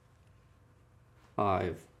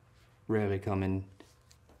 I've rarely come into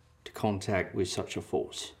contact with such a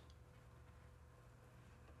force.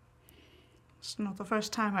 It's not the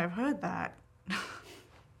first time I've heard that.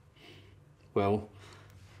 Well,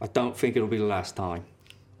 I don't think it'll be the last time,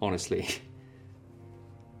 honestly.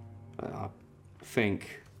 I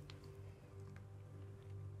think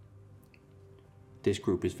this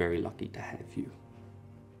group is very lucky to have you,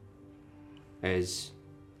 as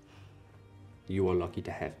you are lucky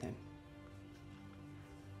to have them.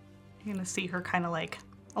 You're gonna see her kind of like,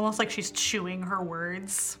 almost like she's chewing her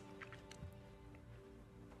words.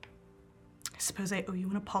 I suppose I owe you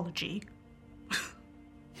an apology.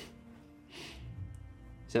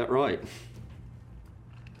 Is that right?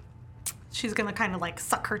 She's gonna kind of like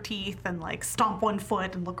suck her teeth and like stomp one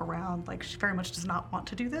foot and look around, like she very much does not want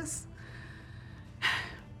to do this.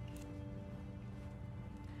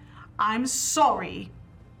 I'm sorry.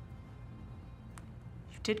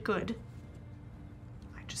 You did good.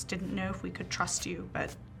 I just didn't know if we could trust you,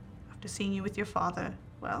 but after seeing you with your father,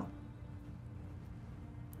 well,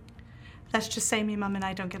 let's just say me mum and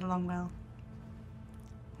I don't get along well.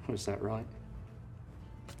 Was that right?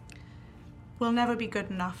 We'll never be good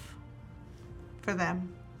enough for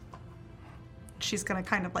them. She's gonna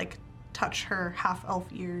kind of like touch her half-elf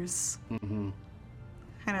ears, kind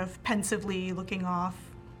of pensively looking off.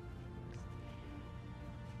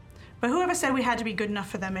 But whoever said we had to be good enough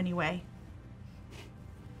for them anyway?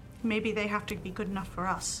 Maybe they have to be good enough for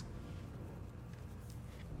us.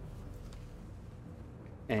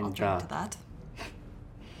 And I'll drink to that.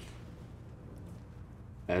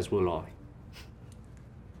 As will I.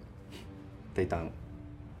 They don't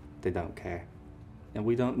care. And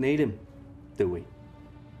we don't need him, do we?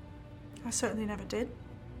 I certainly never did.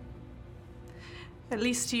 At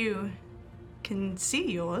least you can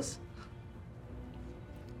see yours.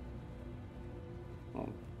 Oh.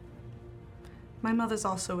 My mother's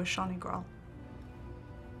also a Shawnee Grawl.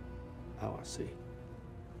 Oh, I see.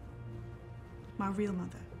 My real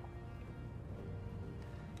mother.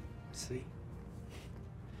 I see.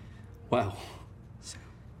 Well, So,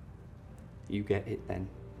 you get it then.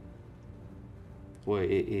 What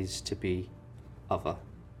it is to be other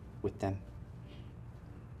with them.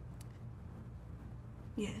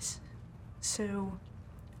 yes. So,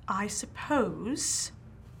 I suppose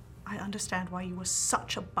I understand why you were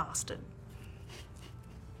such a bastard.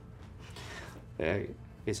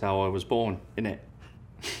 It's how I was born, innit?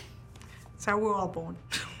 It's how we're all born,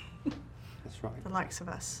 That's right. the likes of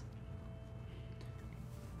us.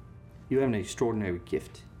 You have an extraordinary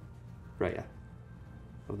gift, Rhea,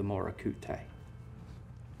 of the Morakute.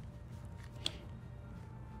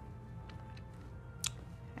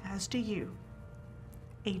 As do you,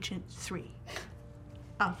 Agent 3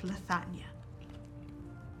 of Lithania.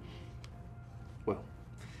 Well,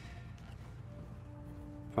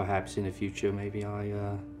 perhaps in the future, maybe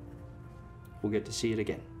I will get to see it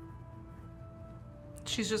again.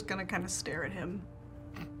 She's just gonna kind of stare at him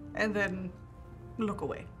and then look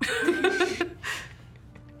away.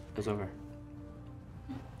 Goes over.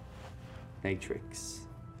 Matrix.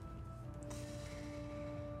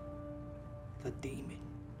 The demon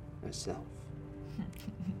herself.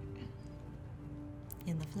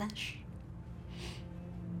 in the flesh.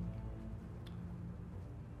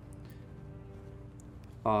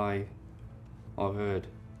 I heard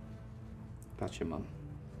about your mum.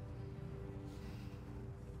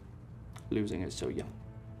 Losing her so young.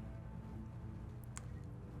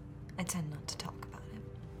 I tend not to talk about it.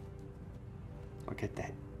 I get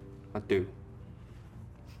that. I do.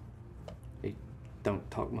 I don't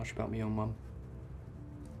talk much about my own mum.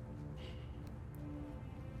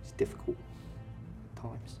 It's difficult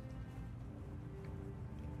times.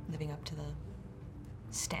 Living up to the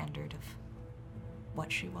standard of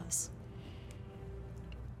what she was.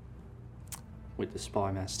 With the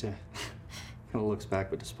spy master. Kind of looks back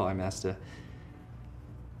with the spy master.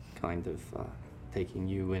 Kind of taking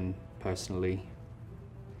you in personally.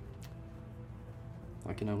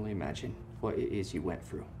 I can only imagine what it is you went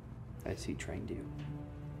through as he trained you.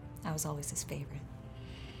 I was always his favorite.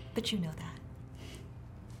 But you know that.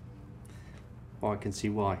 Well, I can see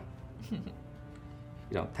why. You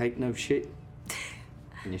don't take no shit,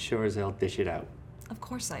 and you sure as hell dish it out. Of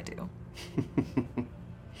course I do.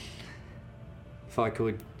 If I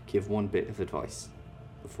could give one bit of advice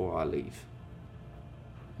before I leave.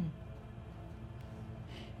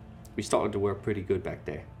 We started to work pretty good back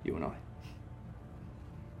there, you and I.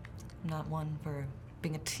 I'm not one for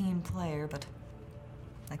being a team player, but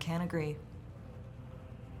I can't agree.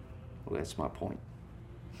 Well, that's my point.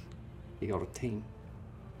 You got a team.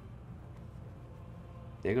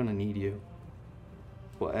 They're gonna need you.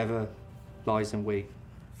 Whatever lies in wait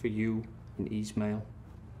for you and Ismail,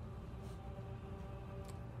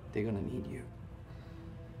 they're gonna need you.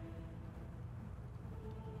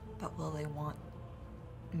 But will they want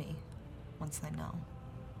me once they know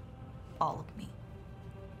all of me?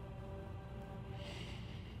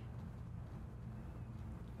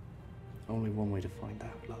 Only one way to find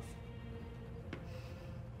out, love.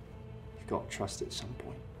 You've got to trust at some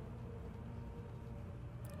point.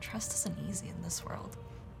 Trust isn't easy in this world.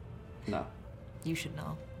 No. You should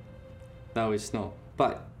know. No, it's not.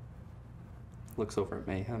 But looks over at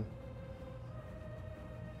Mayhem.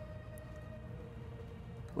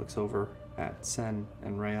 Looks over at Sen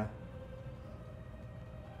and Rhea.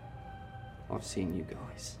 I've seen you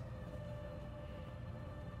guys.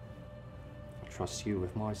 I trust you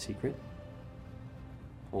with my secret.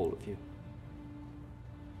 All of you.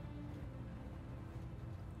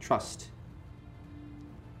 Trust,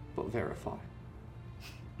 but verify.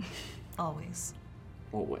 Always.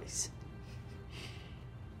 Always.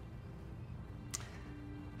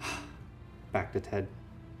 Back to Ted.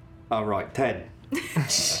 All right, Ted.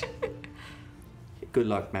 Good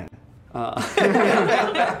luck, man. Poor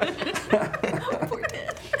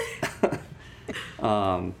Ted.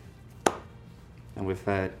 And with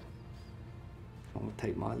that, I'm gonna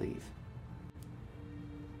take my leave.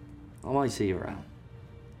 I might see you around.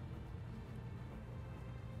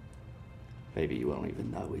 Maybe you won't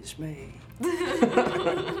even know it's me.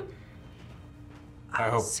 I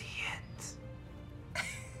hope. See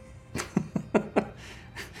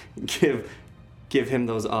it. Give him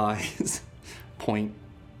those eyes. Point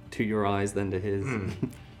to your eyes, then to his.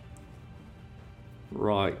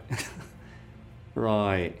 Right.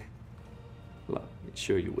 Right. Well,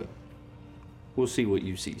 sure you will. We'll see what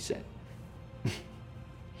you see, Sen.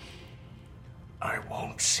 I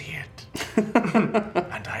won't see it.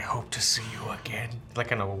 And I hope to see you again.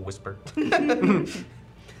 Like in a whisper.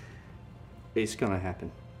 It's gonna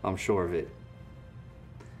happen. I'm sure of it.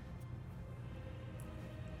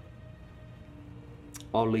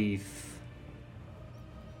 I'll leave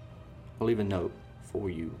a note for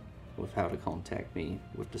you with how to contact me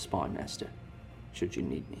with the Spy Master, should you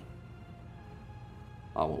need me.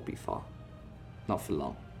 I won't be far. Not for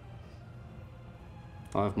long.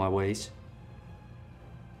 I have my ways.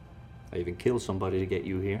 I even killed somebody to get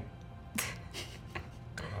you here.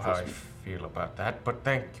 Don't know how I feel about that, but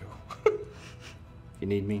thank you. If you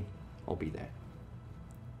need me, I'll be there.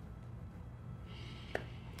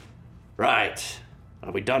 Right.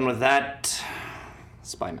 Are we done with that?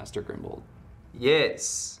 Spy Master Grimbold.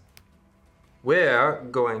 Yes. We're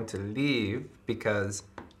going to leave because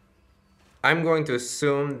I'm going to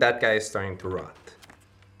assume that guy is starting to rot.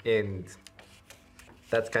 And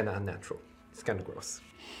that's kind of unnatural. It's kind of gross.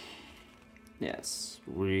 Yes,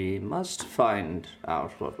 we must find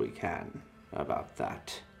out what we can about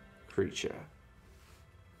that creature.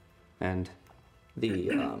 And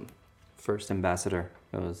the first ambassador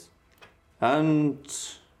goes, and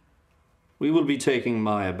we will be taking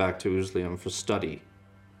Maya back to Uslium for study.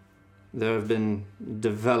 There have been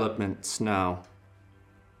developments now,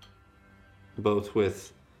 both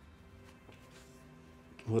with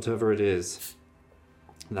whatever it is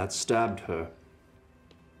that stabbed her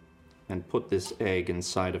and put this egg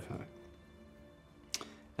inside of her.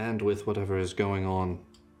 And with whatever is going on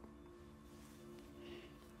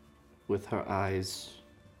with her eyes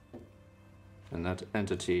and that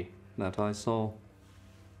entity that I saw.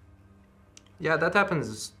 Yeah, that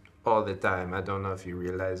happens all the time. I don't know if you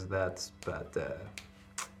realize that, but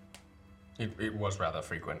It was rather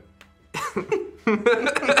frequent.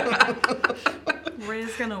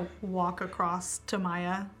 Ray's gonna walk across to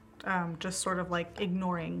Maya, just sort of like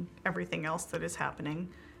ignoring everything else that is happening,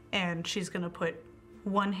 and she's gonna put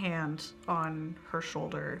one hand on her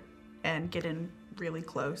shoulder and get in really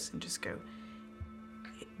close and just go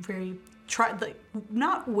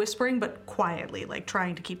not whispering, but quietly, like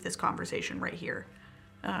trying to keep this conversation right here.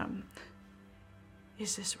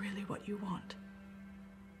 Is this really what you want?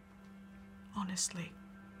 Honestly.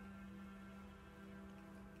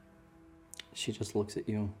 She just looks at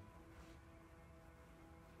you.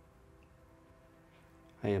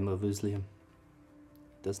 I am of Uzlium.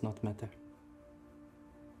 Does not matter.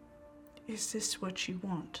 Is this what you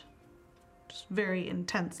want? Just very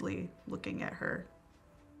intensely looking at her.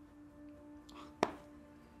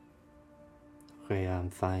 Rhea, I'm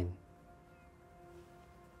fine.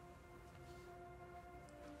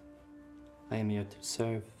 I am here to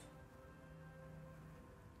serve.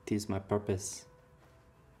 It is my purpose.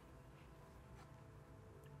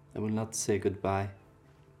 I will not say goodbye,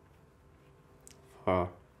 for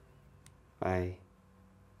I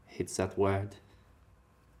hate that word.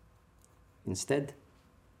 Instead,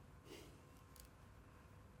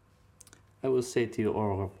 I will say to you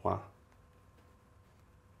au revoir.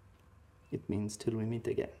 It means till we meet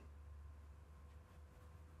again.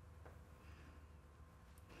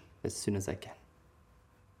 As soon as I can.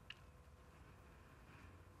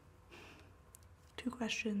 2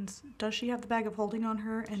 questions. Does she have the bag of holding on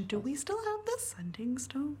her? And do we still have the sending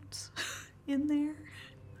stones in there?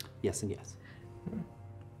 Yes and yes.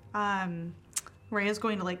 Rhea's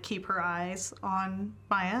going to like keep her eyes on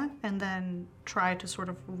Maya and then try to sort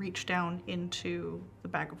of reach down into the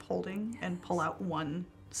bag of holding and pull out one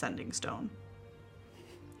sending stone.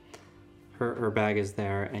 Her bag is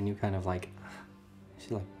there and you kind of like,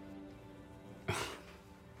 she's like, is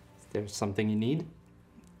there something you need?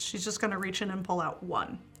 She's just gonna reach in and pull out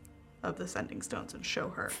one of the sending stones and show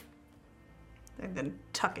her. And then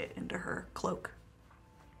tuck it into her cloak.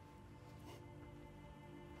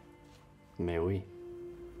 Mais oui.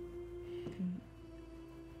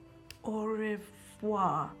 Au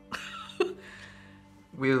revoir.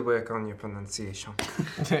 we'll work on your pronunciation.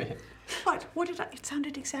 What? What did I? It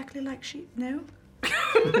sounded exactly like she. No?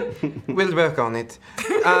 We'll work on it.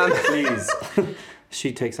 Please.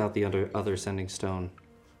 She takes out the other sending stone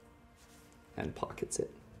and pockets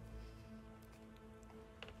it.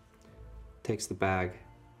 Takes the bag.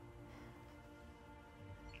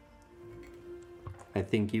 I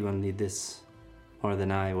think you will need this more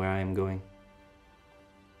than I where I am going.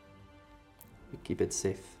 We keep it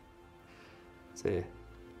safe. There's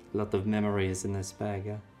a lot of memories in this bag,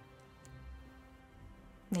 yeah?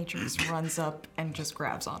 Natrix runs up and just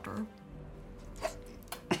grabs onto her.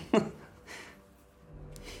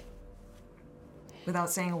 Without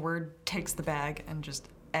saying a word, takes the bag and just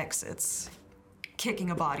exits,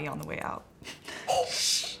 kicking a body on the way out.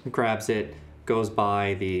 Grabs it, goes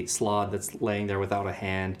by the slod that's laying there without a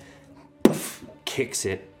hand, kicks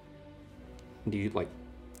it. Do you like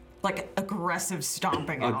aggressive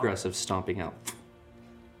stomping out. aggressive stomping out?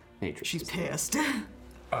 Natrix. She's pissed.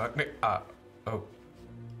 Oh.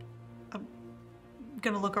 I'm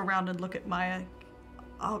gonna look around and look at Maya.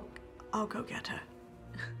 I'll go get her.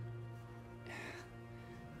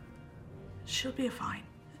 She'll be fine.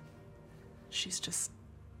 She'll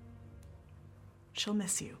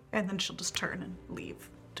miss you. And then she'll just turn and leave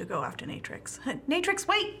to go after Natrix. Natrix,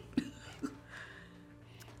 wait!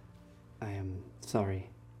 I am sorry.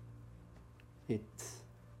 It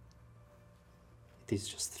is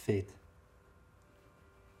just fate.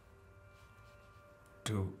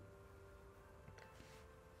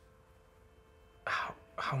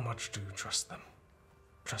 How much do you trust them?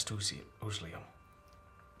 Trust Uzlium?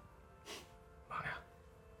 Maya.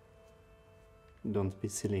 Don't be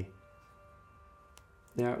silly.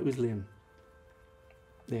 They are Uzlium.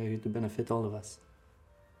 They are here to benefit all of us.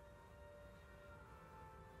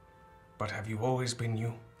 But have you always been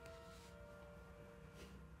you?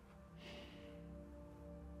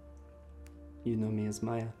 You know me as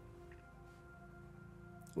Maya.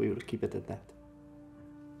 We will keep it at that.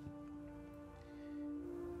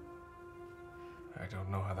 I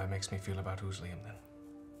don't know how that makes me feel about Uzlium then.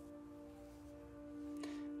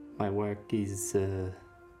 My work is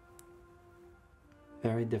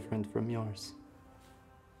very different from yours.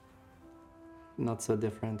 not so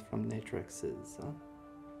different from Natrix's, huh?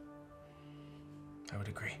 I would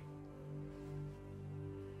agree.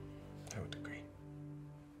 I would agree.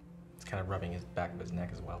 He's kind of rubbing his back of his neck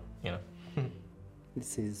as well, you know?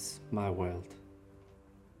 This is my world.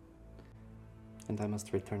 And I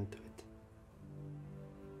must return to it.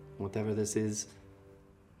 Whatever this is,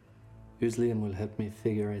 Uzlium will help me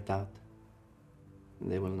figure it out.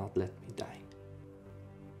 They will not let me die.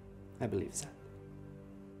 I believe that.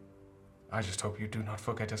 I just hope you do not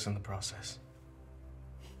forget us in the process.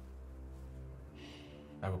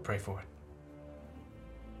 I will pray for it.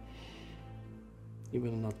 You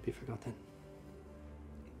will not be forgotten.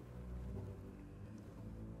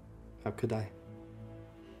 How could I?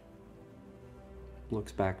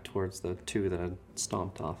 Looks back towards the two that had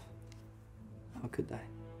stomped off. How could I?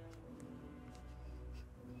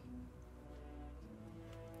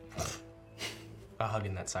 A hug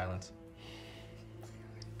in that silence.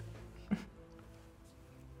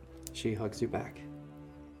 She hugs you back.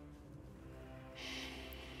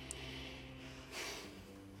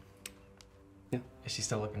 Yeah. Is she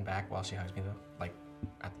still looking back while she hugs me though? Like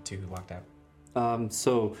at the two who walked out?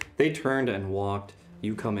 So they turned and walked.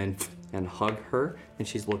 You come in and hug her, and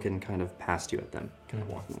she's looking kind of past you at them, kind of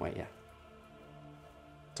walking away. Yeah.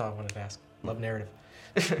 That's all I wanted to ask. Love narrative.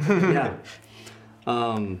 Yeah.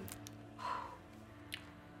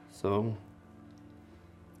 So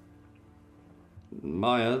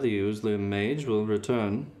Maya, the Uzlium mage, will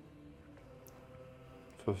return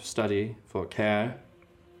for study, for care,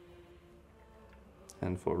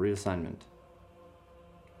 and for reassignment.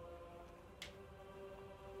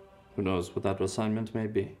 Who knows what that assignment may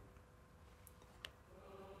be?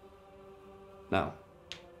 Now,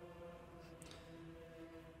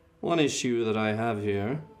 one issue that I have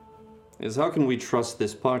here is how can we trust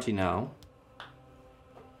this party now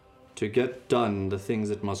to get done the things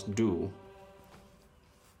it must do,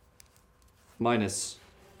 minus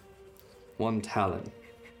one talent?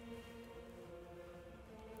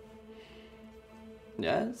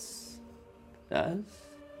 Yes, yes.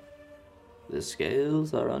 The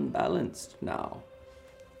scales are unbalanced now.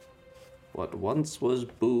 What once was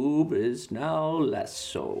boob is now less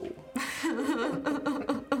so.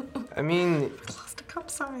 I mean, Lost a cup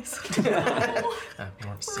size.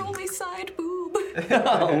 We're only side boob.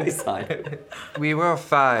 Only side. we were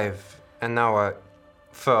 5, and now we're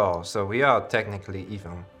 4, so we are technically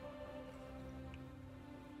even.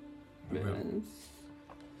 Yes.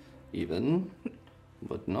 Even,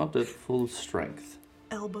 but not at full strength.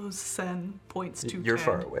 Elbows Sen points to You're Ted.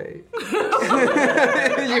 far away.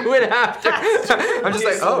 You would have to. I'm just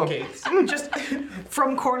like, oh. Just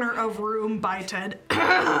from corner of room by Ted.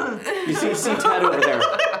 You see Ted over there,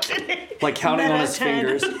 like counting on his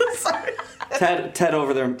Ted. fingers. Ted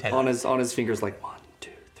over there on his fingers, like 1,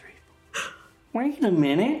 2, 3. Wait a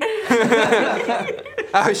minute.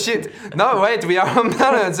 Oh shit. No, wait, we are on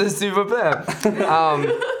balance, s'il vous plaît.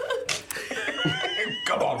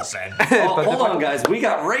 Come on, Sen. Hold on, guys. We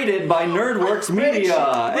got rated by Nerdworks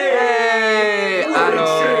Media. Hey!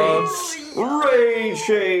 Hello. Raid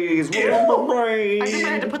shades. I think I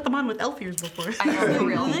had to put them on with elf ears before. I know they're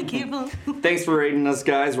real. Thanks for rating us,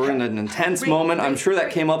 guys. We're in an intense moment. I'm sure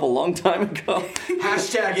that came up a long time ago.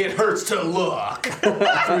 Hashtag it hurts to look.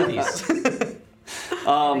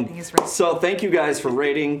 So thank you guys for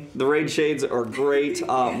rating. The raid shades are great.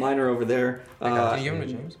 Mine are over there. Can you give them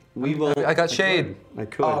to James? We will. I got shade. I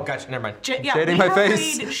could. Oh, gotcha. Never mind. Yeah, Shading we my have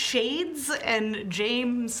face. Raid shades, and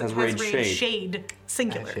James has raid raid shade. shade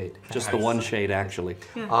singular. Shade. Just the one shade, actually.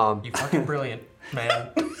 You fucking brilliant, man.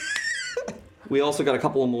 We also got a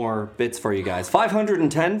couple of more bits for you guys.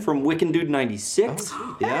 510 from Wiccan Dude 96.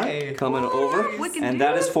 Yeah, Hey. coming over. Wiccan And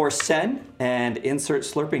that is for Sen, and insert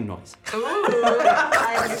slurping noise. Ooh,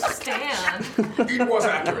 I understand. It was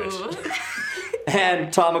accurate. Ooh. And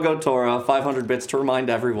Tamago Tora, 500 bits to remind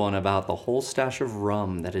everyone about the whole stash of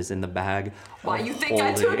rum that is in the bag. Why of you think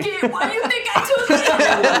I holy- took it? Why you think I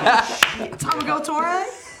took it? Tamago Tora,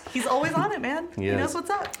 he's always on it, man. He Yes. knows what's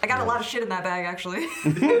up. I got a lot of shit in that bag, actually.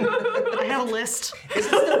 I have a list. Is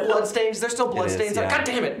there still bloodstains? There's still is, bloodstains. yeah. God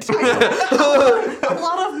damn it. A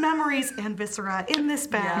lot of memories and viscera in this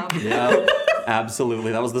bag. Yeah. Yeah,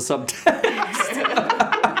 absolutely. That was the subtext.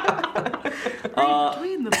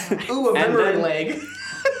 Between the bag. Ooh, a And memory then- leg.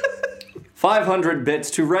 500 bits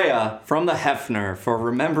to Rhea from the Hefner for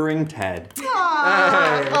remembering Ted.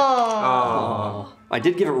 I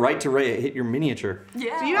did give it right to Rhea. It hit your miniature.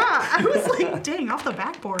 Yeah. Yeah, I was like, dang, off the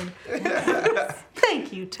backboard.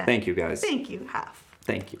 Thank you, Ted. Thank you, guys. Thank you, Half.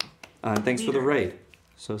 Thank you. And thanks for the raid.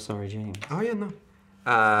 So sorry, James. Oh yeah, no.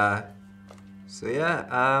 So yeah,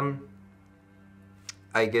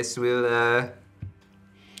 I guess we'll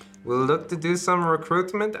we'll look to do some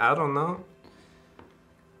recruitment. I don't know.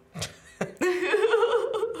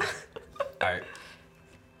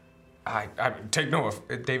 I take no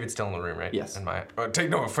David's still in the room, right? Yes. And take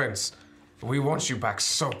no offense. We want you back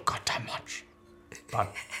so goddamn much.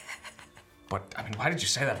 But I mean, why did you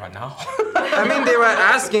say that right now? I mean, they were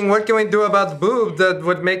asking what can we do about Boob that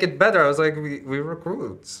would make it better. I was like, we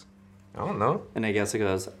recruit. I don't know. And I guess it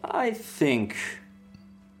goes, I think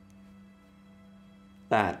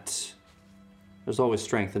that there's always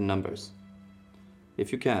strength in numbers.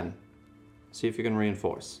 If you can, see if you can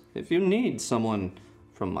reinforce. If you need someone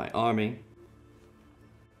from my army,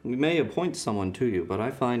 we may appoint someone to you, but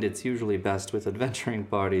I find it's usually best with adventuring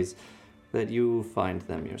parties that you find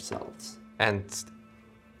them yourselves. And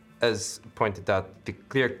as pointed out, the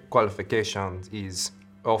clear qualification is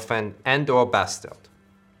orphan and or bastard.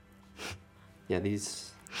 Yeah,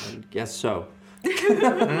 these, I guess so.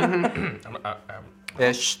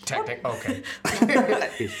 Ish. Okay.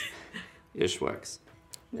 Ish works.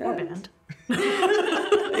 Or band.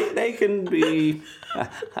 They can be,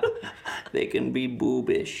 they can be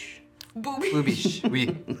boobish. Boobish. We.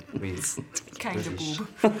 Kind of boob.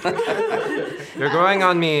 You're growing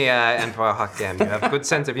on me, Emperor Hakem. You have a good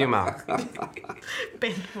sense of humor.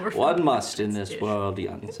 One must in this world,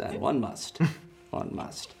 young son. One must. One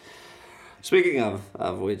must. Speaking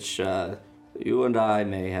of which, you and I,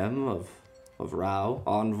 Mayhem, of Rao,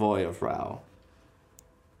 envoy of Rao,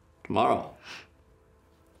 tomorrow.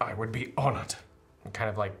 I would be honored. And kind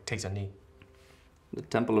of like takes a knee. The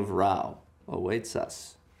Temple of Rao awaits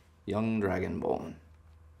us, young Dragonborn.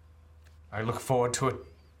 I look forward to it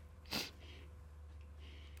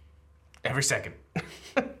every second.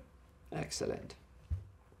 Excellent.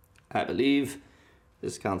 I believe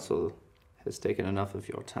this council has taken enough of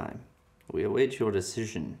your time. We await your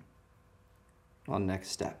decision on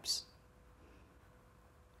next steps.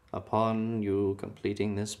 Upon you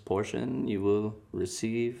completing this portion, you will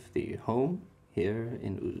receive the home here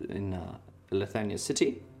in Lithania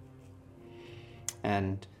City.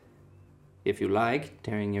 And if you like,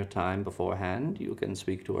 during your time beforehand, you can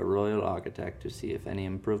speak to a royal architect to see if any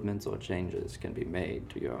improvements or changes can be made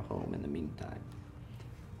to your home in the meantime.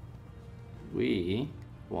 We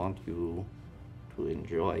want you to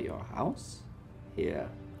enjoy your house here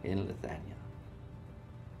in Lithania.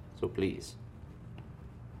 So please,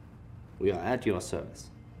 we are at your service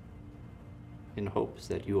in hopes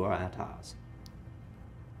that you are at ours.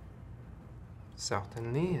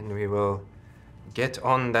 Certainly, and we will get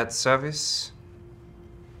on that service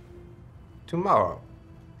tomorrow.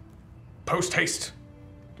 Post haste.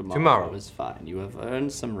 Tomorrow is fine. You have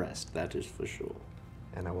earned some rest, that is for sure.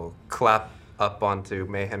 And I will clap up onto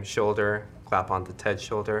Mayhem's shoulder, clap onto Ted's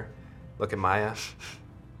shoulder, look at Maya.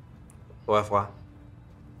 Au revoir.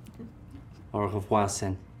 Au revoir,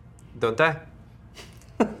 Sen. Don't die.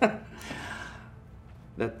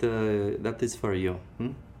 That is for you.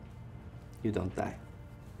 You don't die.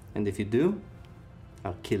 And if you do,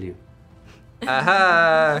 I'll kill you.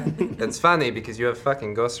 Aha! That's funny because you have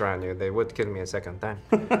fucking ghosts around you. They would kill me a second time.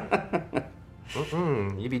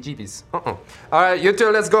 EBGBs. Alright, you two,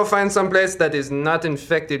 let's go find some place that is not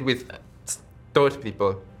infected with toad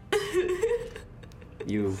people.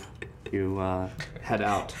 You head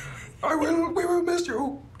out. We will miss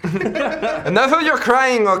you. Enough of your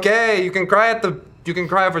crying, okay? You can cry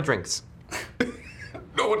over drinks.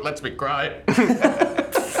 No one lets me cry.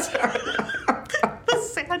 The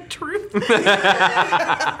sad truth.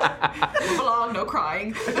 Belong, no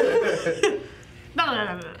crying.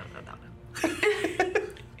 No.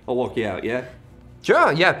 I'll walk you out, yeah?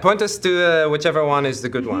 Sure, yeah. Point us to whichever one is the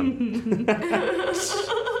good one.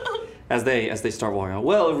 As they start walking out,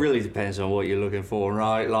 well, it really depends on what you're looking for,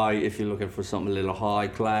 right? Like, if you're looking for something a little high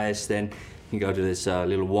class, then you go to this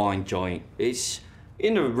little wine joint. It's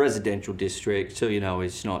in a residential district, so,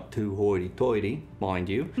 it's not too hoity-toity, mind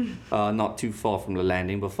you. Not too far from the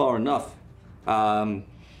landing, but far enough.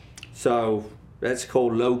 So that's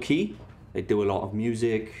called Low Key. They do a lot of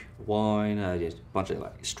music, wine, just a bunch of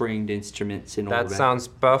stringed instruments and all that. That sounds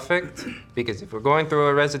perfect, because if we're going through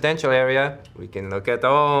a residential area, we can look at the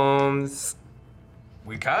homes.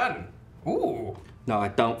 We can. Ooh. No, I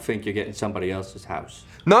don't think you're getting somebody else's house.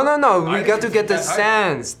 No. We got to get the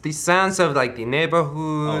sense of the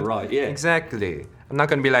neighborhood. Oh, right, yeah. Exactly. I'm not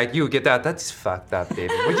gonna be like, you get out. That's fucked up,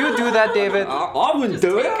 David. Would you do that, David? I wouldn't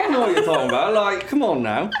do it. I don't know what you're talking about. Come on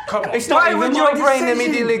now. Come on. It's not Why even would my your brain decision.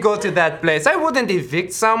 immediately go to that place? I wouldn't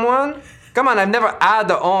evict someone. Come on, I've never had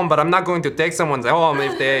a home, but I'm not going to take someone's home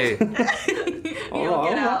if they...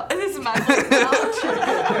 Get out. This is my house.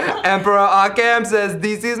 Emperor Arkham says,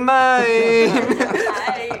 this is mine.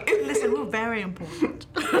 Listen, we're very important.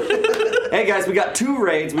 Hey guys, we got 2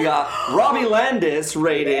 raids. We got Robbie Landis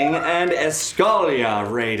raiding and Escalia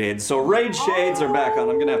raided. So raid shades are back on.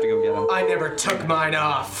 I'm gonna have to go get them. I never took mine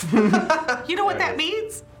off. You know what that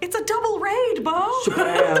means? It's a double raid, Bo.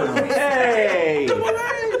 Hey!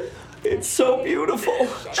 It's so beautiful.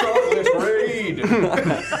 Chocolate raid.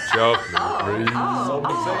 Chocolate rain.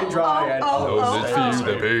 Some say dry and others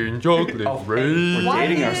Feel the pain, chocolate rain. We're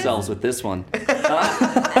dating ourselves with this one.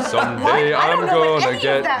 Someday I I'm don't know what gonna any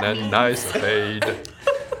get of that a means. nice fade.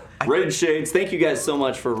 Raid Shades, thank you guys so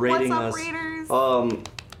much for raiding What's up, us. Raiders?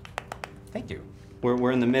 Thank you.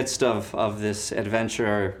 We're in the midst of this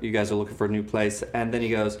adventure. You guys are looking for a new place, and then he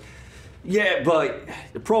goes, "Yeah, but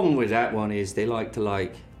the problem with that one is they like to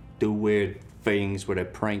do weird things where they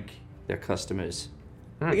prank their customers.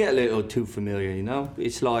 They get a little too familiar, you know?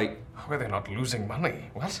 It's like How are they not losing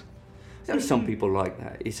money? What? there's some people like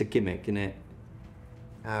that. It's a gimmick, isn't it?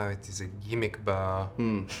 Oh, it is a gimmick bar.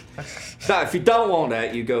 Now, if you don't want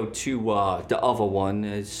that, you go to the other one.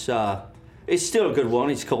 It's still a good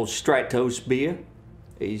one. It's called Stratos Beer.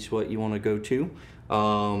 Is what you want to go to.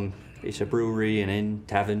 It's a brewery and inn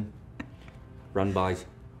tavern run by this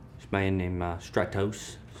man named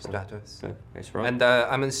Stratos. Stratos. So, that's right. And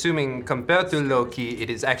I'm assuming compared to Loki, it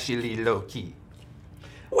is actually low-key.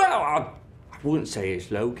 Well, I wouldn't say it's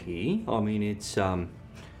low key. I mean, it's I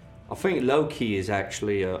think low key is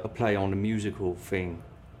actually a play on the musical thing.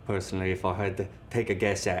 Personally, if I had to take a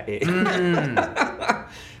guess at it,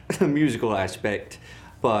 the musical aspect,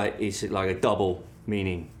 but it's like a double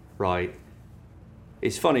meaning, right?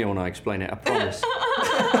 It's funny when I explain it. I promise.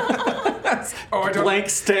 Oh, I don't. Blank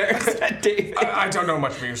stares at David. I don't know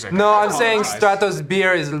much music. No, I I'm saying apologize. Stratos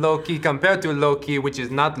beer is low-key compared to Loki, which is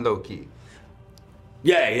not low-key.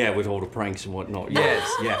 Yeah, with all the pranks and whatnot. Yes,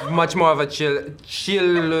 yeah. much more of a chill,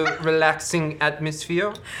 relaxing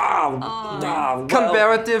atmosphere. Well,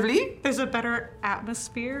 Comparatively, There's a better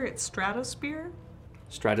atmosphere. It's stratosphere.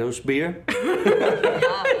 Stratos Beer.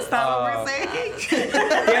 Is that what we're saying?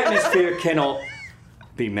 The atmosphere cannot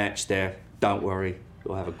be matched there. Don't worry.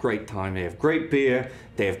 You'll have a great time. They have great beer.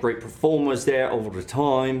 They have great performers there all the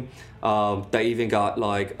time. They even got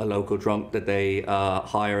like a local drunk that they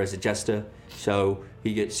hire as a jester. So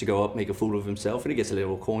he gets to go up, make a fool of himself, and he gets a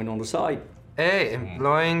little coin on the side. hey,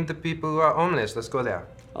 employing the people who are homeless. Let's go there.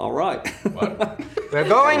 All right. We're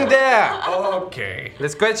going there. Okay.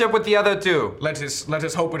 Let's catch up with the other two. Let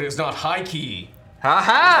us hope it is not high key.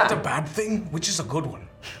 Ha That's a ha! bad thing, which is a good one.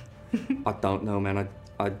 I don't know, man.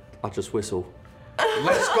 I just whistle.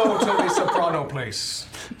 Let's go to the soprano place.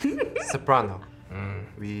 Soprano.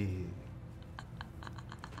 We.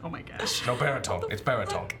 Oh my gosh. No, baritone. It's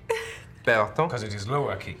baritone. Berton. Because it is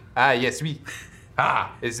lower key. Ah, yes, oui.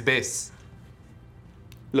 Ah, It's bass.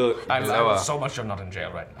 Look, I Lower. love so much you're not in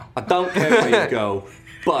jail right now. I don't care where you go,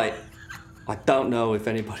 but I don't know if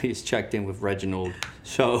anybody has checked in with Reginald.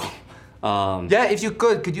 So, Yeah, if you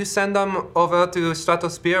could you send them over to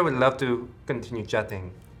Stratosphere? We'd love to continue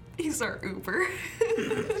chatting. He's our Uber.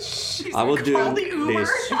 I will do call the Uber.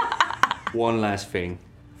 this one last thing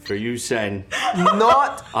for you, Sen.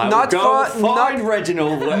 Not I will go for find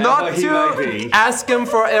Reginald wherever not he may to be. ask him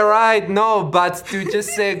for a ride, no, but to just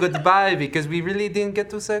say goodbye because we really didn't get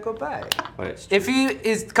to say goodbye. Well, it's If he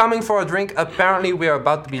is coming for a drink, apparently we are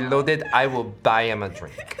about to be loaded. I will buy him a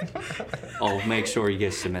drink. I'll make sure he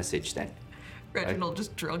gets the message then. Reginald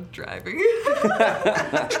just drunk driving.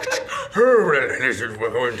 We're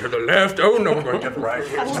going to the left. Oh no, we're going to the right.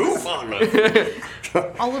 It's too far.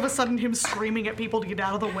 All of a sudden, him screaming at people to get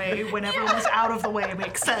out of the way when everyone's out of the way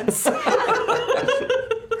makes sense.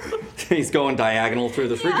 He's going diagonal through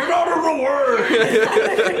the street. Get out of the way!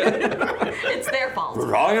 It's their fault.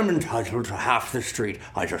 I am entitled to half the street.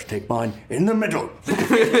 I just take mine in the middle.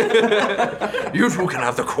 You two can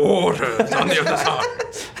have the quarters on the other side.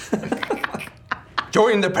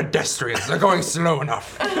 Join the pedestrians. They're going slow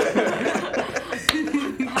enough.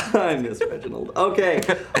 I miss Reginald. Okay,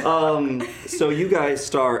 so you guys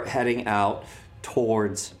start heading out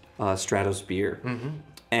towards Stratos Beer,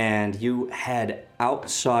 and you head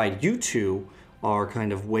outside. You two are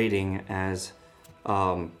kind of waiting as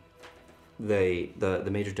the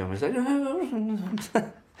major domo is like,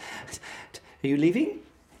 "Are you leaving?"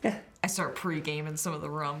 Yeah. I start pre-gaming some of the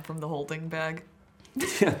rum from the holding bag.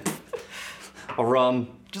 A rum.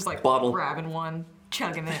 Just like Bottle. grabbing one,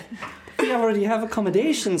 chugging it. We already have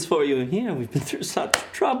accommodations for you here. We've been through such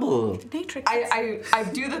trouble. Matrix. I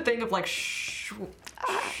do the thing of like shh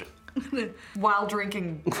while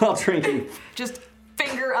drinking. While drinking. Just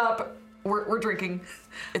finger up, We're drinking.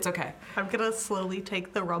 It's okay. I'm gonna slowly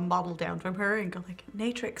take the rum bottle down from her and go like,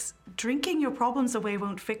 Natrix, drinking your problems away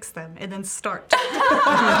won't fix them, and then start.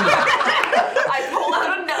 I pull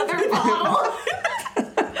out another bottle,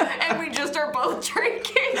 and we just are both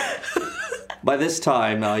drinking. By this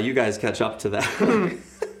time, you guys catch up to that.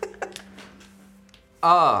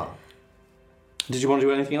 Did you want to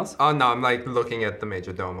do anything else? Oh no, I'm like looking at the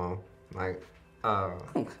Major Domo. Like,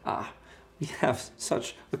 We have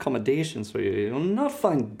such accommodations for you. You'll not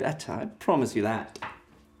find better, I promise you that.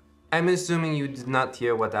 I'm assuming you did not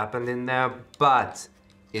hear what happened in there, but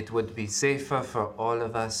it would be safer for all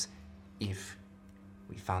of us if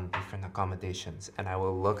we found different accommodations. And I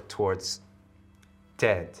will look towards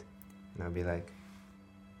Ted, and I'll be like,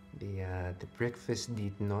 the breakfast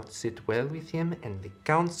did not sit well with him, and the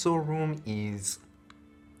council room is...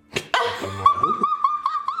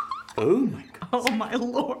 Oh my god. Oh my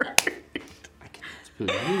lord.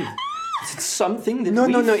 Believe. It's something that No,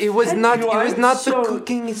 it was not. You. It was I'm not so the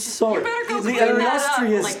cooking. It's sorry. You better go the clean that up,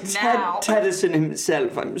 illustrious like, Ted now. Tedison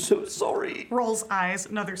himself. I'm so sorry. Rolls eyes,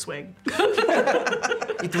 another swig.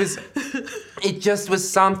 It just was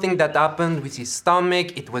something that happened with his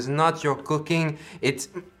stomach. It was not your cooking. It's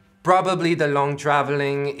probably the long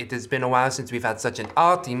traveling. It has been a while since we've had such an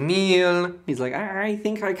hearty meal. He's like, I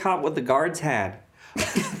think I caught what the guards had.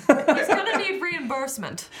 He's gonna need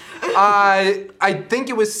reimbursement. I think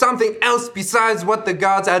it was something else besides what the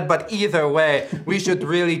gods had, but either way, we should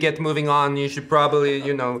really get moving on. You should probably,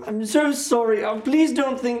 I'm so sorry. Please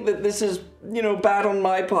don't think that this is, bad on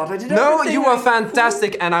my part. I did No, everything you were I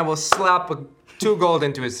fantastic, and I will slap 2 gold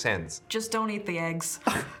into his hands. Just don't eat the eggs.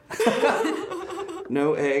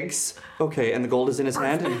 No eggs. Okay, and the gold is in his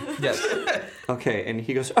hand? Yes. Okay, and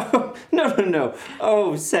he goes, oh, no.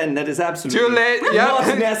 Oh, Sen, that is absolutely Too late, yeah.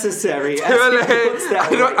 not necessary. Too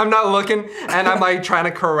late. I'm not looking, and I'm like trying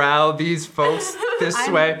to corral these folks this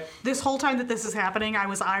way. This whole time that this is happening, I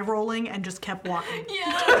was eye rolling and just kept walking.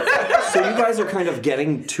 So you guys are kind of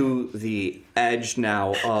getting to the edge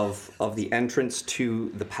now of the entrance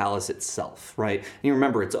to the palace itself, right? And you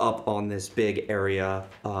remember it's up on this big area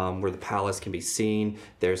where the palace can be seen.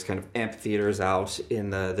 There's kind of amphitheaters out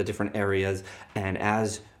in the different areas. And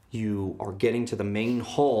as you are getting to the main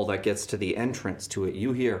hall that gets to the entrance to it,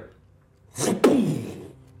 you hear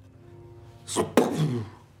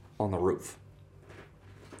on the roof.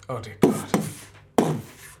 Oh dear God.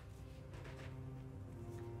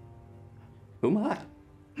 Who am I?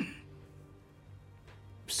 I'm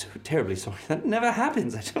so terribly sorry. That never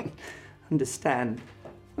happens. I don't understand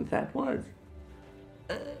what that was.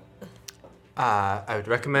 I would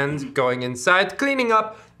recommend going inside, cleaning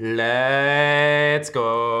up. Let's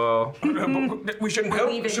go. We shouldn't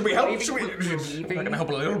help. Should we help? We're gonna help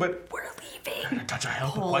a little bit. We're leaving. Touch a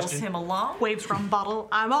help Pulls question. him along. Waves rum bottle.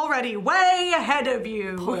 I'm already way ahead of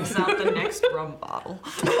you. Pulls out the next rum bottle.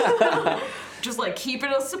 Just like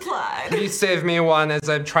keeping us supplied. Please save me one as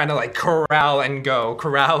I'm trying to like corral and go.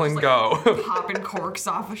 Popping corks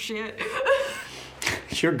off of shit.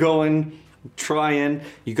 You're going, trying.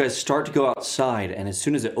 You guys start to go outside, and as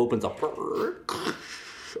soon as it opens up,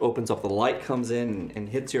 the light comes in and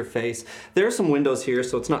hits your face. There are some windows here,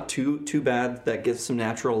 so it's not too bad. That gives some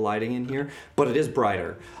natural lighting in here, but it is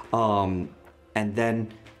brighter. And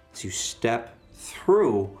then as you step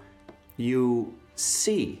through, you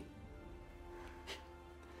see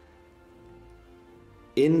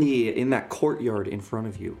in that courtyard in front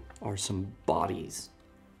of you are some bodies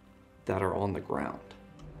that are on the ground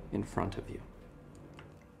in front of you.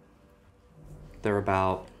 They're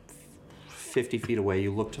about 50 feet away.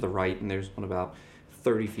 You look to the right, and there's one about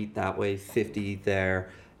 30 feet that way, 50 there,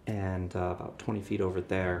 and about 20 feet over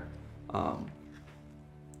there.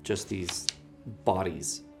 Just these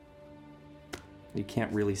bodies. You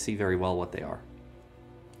can't really see very well what they are.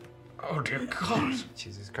 Oh dear God.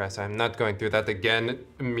 Jesus Christ, I'm not going through that again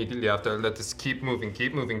immediately after. Let us keep moving,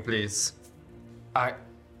 please. I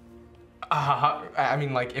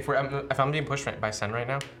mean, like, if I'm being pushed by Sen right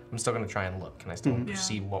now, I'm still gonna try and look. Can I still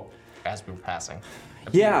see what as we were passing?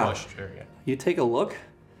 Pushed, sure, yeah. You take a look.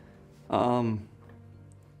 Something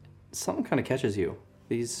kind of catches you.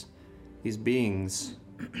 These beings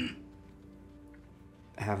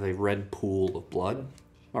have a red pool of blood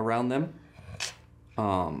around them.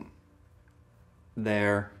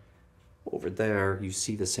 Over there, you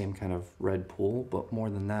see the same kind of red pool, but more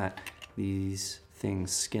than that, these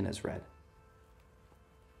things' skin is red.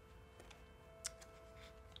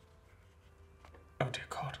 Oh dear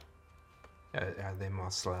God. Are they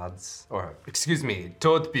moss lads? Or, excuse me,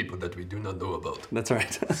 toad people that we do not know about? That's all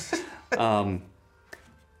right.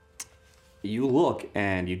 You look,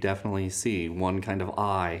 and you definitely see one kind of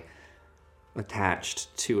eye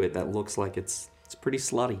attached to it that looks like it's pretty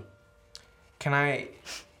slutty. Can I,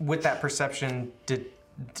 with that perception,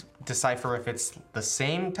 decipher if it's the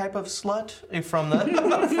same type of slut from the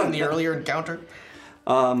from the earlier encounter?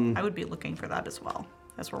 I would be looking for that as well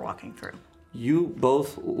as we're walking through. You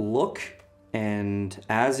both look, and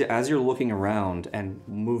as you're looking around and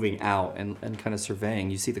moving out and kind of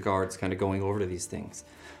surveying, you see the guards kind of going over to these things.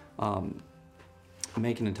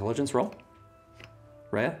 Make an intelligence roll.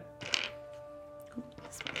 Rhea?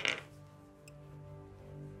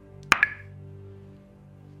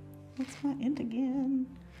 What's my int again?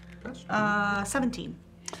 17.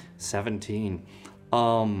 17.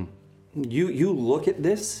 You look at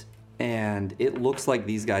this, and it looks like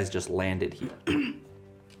these guys just landed here.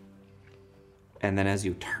 And then as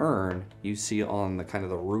you turn, you see on the kind of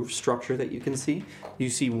the roof structure that you can see, you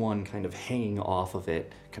see one kind of hanging off of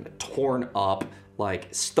it, kind of torn up, like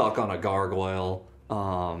stuck on a gargoyle.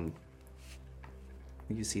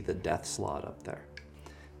 You see the death slot up there.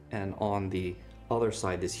 And on the other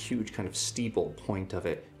side, this huge kind of steeple point of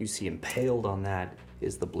it, you see impaled on that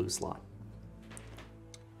is the blue slot.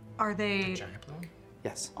 Are they...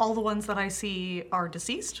 Yes. All the ones that I see are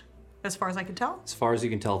deceased, as far as I can tell? As far as you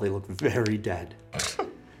can tell, they look very dead.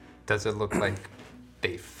 Does it look like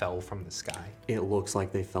they fell from the sky? It looks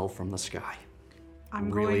like they fell from the sky.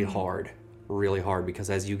 I'm really going... really hard, because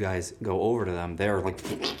as you guys go over to them, they're like...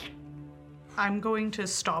 I'm going to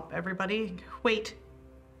stop everybody. Wait.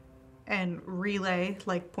 And relay,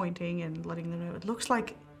 like pointing and letting them know. It looks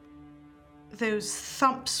like those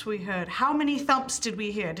thumps we heard. How many thumps did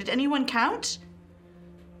we hear? Did anyone count?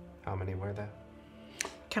 How many were there?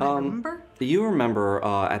 Can I remember? You remember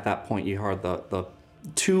at that point you heard the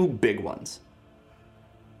two big ones.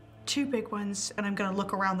 2 big ones, and I'm gonna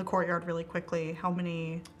look around the courtyard really quickly. How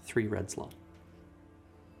many? 3 red slot.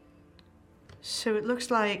 So it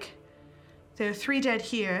looks like there are 3 dead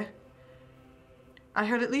here. I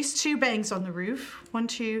heard at least 2 bangs on the roof. 1,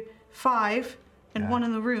 2, 5, and 1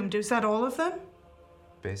 in the room. Is that all of them?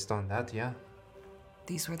 Based on that, yeah.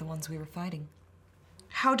 These were the ones we were fighting.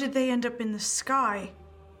 How did they end up in the sky?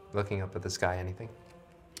 Looking up at the sky, anything?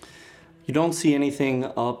 You don't see anything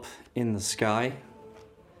up in the sky.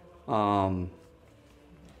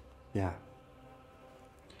 Yeah.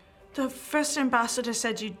 The first ambassador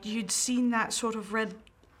said you'd seen that sort of red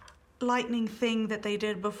lightning thing that they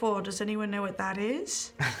did before. Does anyone know what that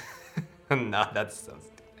is? No, that's so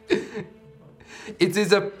stupid.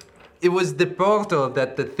 It was the portal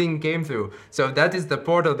that the thing came through. So that is the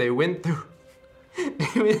portal they went through.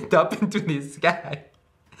 They went up into the sky.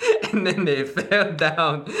 And then they fell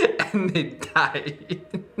down and they died.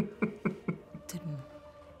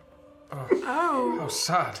 Oh. How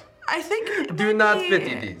sad. I think Do not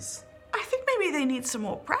pity these. I think maybe they need some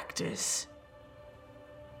more practice.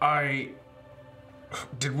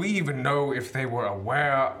 Did we even know if they were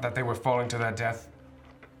aware that they were falling to their death?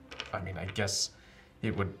 I mean, I guess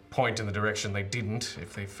it would point in the direction they didn't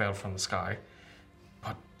if they fell from the sky.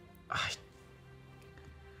 But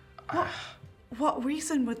What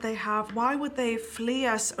reason would they have? Why would they flee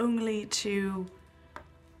us only to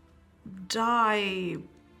die?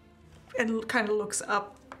 And kind of looks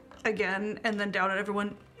up again and then down at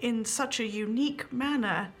everyone in such a unique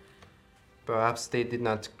manner. Perhaps they did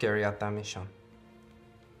not carry out that mission.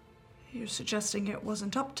 You're suggesting it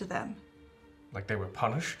wasn't up to them. Like they were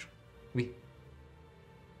punished? Oui.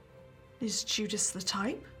 Is Judas the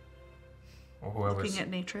type? Or whoever's... Looking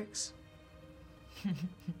at Natrix.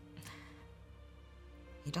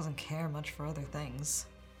 He doesn't care much for other things.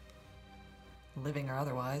 Living or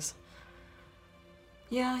otherwise.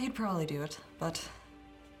 Yeah, he'd probably do it, but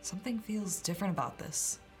something feels different about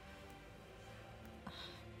this.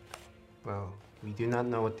 Well, we do not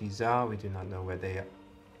know what these are. We do not know where they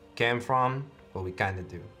came from. Well, we kind of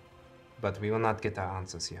do. But we will not get our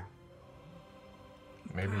answers here.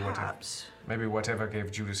 Maybe whatever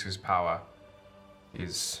gave Judas his power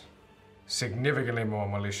is significantly more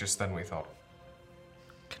malicious than we thought.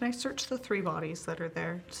 Can I search the 3 bodies that are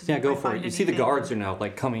there? Yeah, go for it. You see the guards are now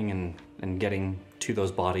like coming and getting to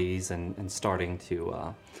those bodies and starting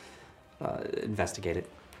to investigate it.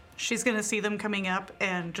 She's gonna see them coming up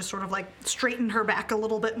and just sort of like straighten her back a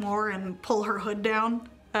little bit more and pull her hood down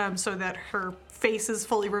so that her face is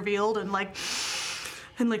fully revealed and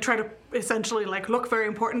try to essentially like look very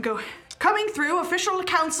important. Go, coming through, official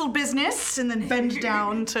council business, and then bend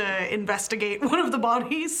down to investigate one of the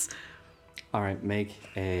bodies. All right, make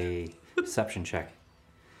a deception check.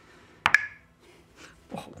 I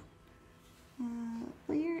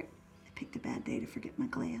picked a bad day to forget my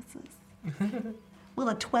glasses. Will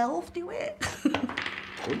a 12 do it?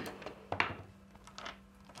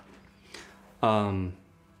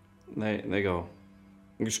 They go,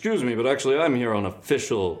 excuse me, but actually I'm here on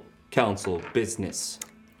official council business.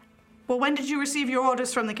 Well, when did you receive your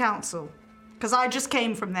orders from the council? Because I just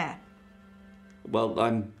came from there. Well,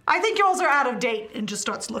 I think yours are out of date, and just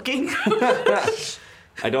starts looking.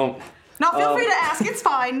 I don't... Now, feel free to ask. It's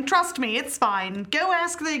fine. Trust me, it's fine. Go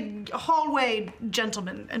ask the hallway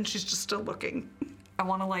gentleman. And she's just still looking. I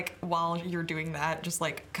want to, like, while you're doing that, just,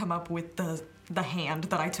 like, come up with the hand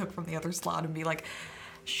that I took from the other slot and be like,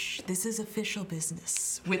 shh, this is official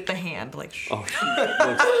business. With the hand, like, shh. Oh,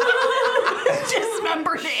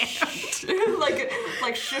 dismembered hand.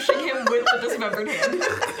 like shushing him with the dismembered hand.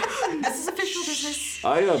 This is official business.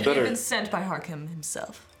 I better... Even sent by Harkham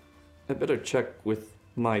himself. I better check with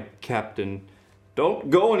my captain. Don't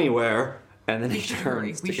go anywhere. And then he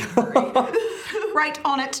turns. We should hurry. Right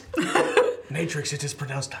on it. Natrix, it is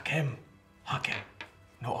pronounced Hakim. Hakim.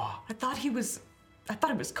 No ah. I thought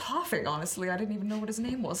it was coughing, honestly. I didn't even know what his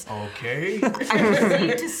name was. Okay. I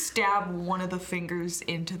need to stab one of the fingers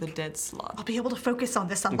into the dead slot. I'll be able to focus on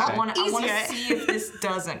this a Okay. lot I want to easier. see if this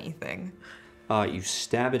does anything. You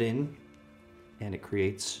stab it in, and it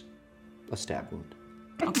creates a stab wound.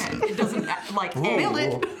 Okay, it doesn't like egg. Nailed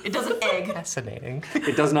it. It doesn't egg. Fascinating.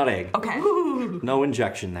 It does not egg. Okay. No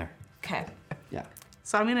injection there. Okay. Yeah.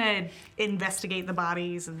 So I'm gonna investigate the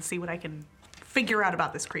bodies and see what I can figure out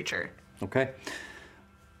about this creature. Okay.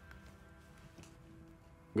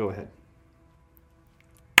 Go ahead.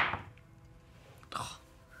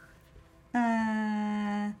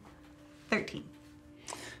 13.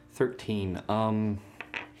 13.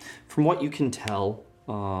 From what you can tell,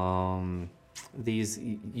 these,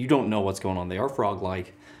 you don't know what's going on. They are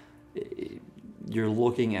frog-like. You're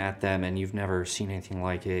looking at them and you've never seen anything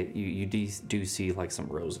like it. You do see like some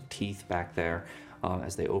rows of teeth back there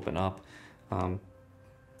as they open up.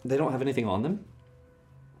 They don't have anything on them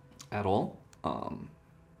at all.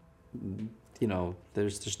 You know,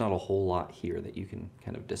 there's not a whole lot here that you can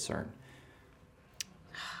kind of discern.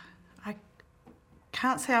 I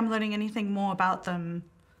can't say I'm learning anything more about them.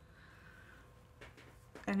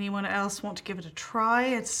 Anyone else want to give it a try?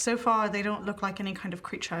 It's so far they don't look like any kind of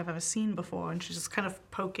creature I've ever seen before, and she's just kind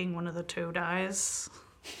of poking one of the toad eyes.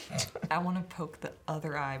 I want to poke the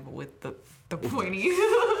other eye with the pointy.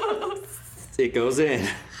 It goes in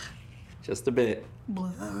just a bit.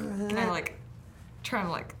 Can I like try to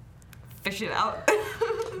like fish it out?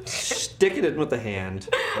 Stick it in with the hand,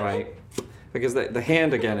 right? Because the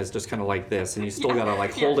hand again is just kind of like this, and you still gotta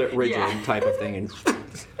like hold it rigid type of thing,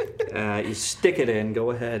 and you stick it in.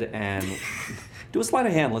 Go ahead and do a sleight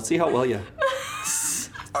of hand. Let's see how well you.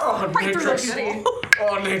 Oh, Right through Natrix. the city.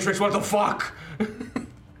 Oh, Natrix, what the fuck?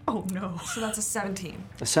 Oh no. So that's a 17.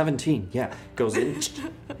 A 17, yeah, goes in,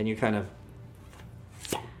 and you kind of,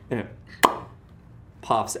 and it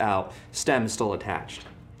pops out. Stem still attached.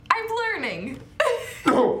 I'm learning.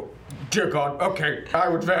 Oh, dear God. Okay, I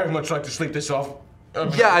would very much like to sleep this off.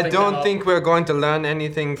 Yeah, I don't think we're going to learn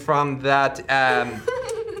anything from that.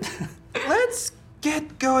 Let's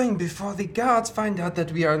get going before the guards find out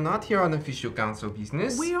that we are not here on official council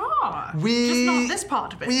business. We are. We- Just not this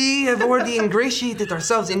part of it. We have already ingratiated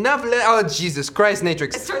ourselves enough. Oh, Jesus Christ, I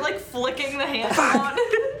Natrix. start like flicking the hand on,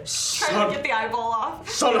 trying to get the eyeball off.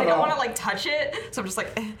 Son But I of don't a- want to like touch it, so I'm just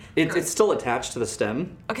like. It's still attached to the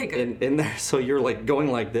stem. Okay, good. In there, so you're like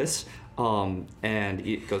going like this, and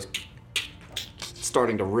it goes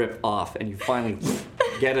starting to rip off, and you finally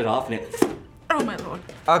get it off, and it. Oh my lord.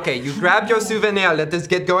 Okay, you grab your souvenir. Let us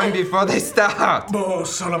get going before they start. Oh,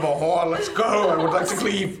 son of a whore, let's go. I would like to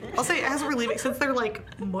leave. I'll say as we're leaving, since they're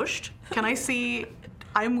like mushed, can I see?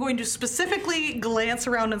 I'm going to specifically glance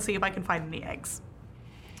around and see if I can find any eggs.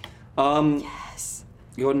 Yes.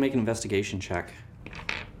 Go ahead and make an investigation check.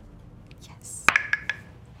 Yes.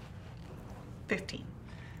 15.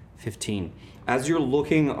 15. As you're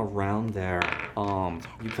looking around there,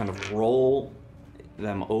 you kind of roll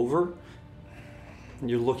them over.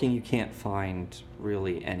 You're looking, you can't find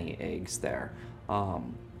really any eggs there.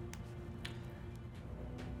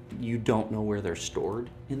 You don't know where they're stored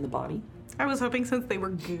in the body. I was hoping since they were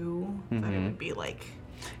goo that it would be like.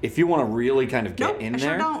 If you want to really kind of get Nope, in I there.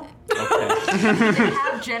 sure don't. Okay. They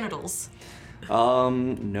have genitals.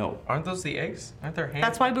 No. Aren't those the eggs? Aren't their hands?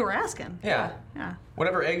 That's why we were asking. Yeah. Yeah.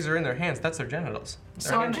 Whatever eggs are in their hands, that's their genitals.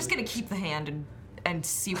 So I'm just gonna keep the hand and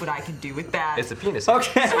see what I can do with that. It's a penis.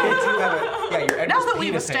 Okay. Yeah, your Edgar's Now that we've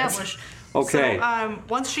penis hands. established. Okay. So,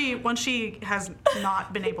 once she has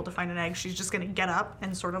not been able to find an egg, she's just gonna get up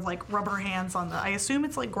and sort of like rub her hands on the. I assume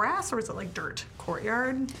it's like grass or is it like dirt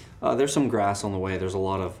courtyard? There's some grass on the way. There's a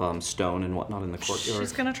lot of stone and whatnot in the courtyard.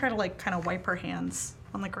 She's gonna try to like kind of wipe her hands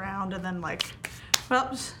on the ground and then like,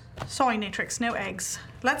 well, Sorry, Natrix, no eggs.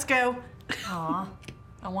 Let's go. Aw,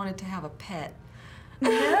 I wanted to have a pet. No,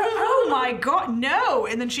 oh my god, no!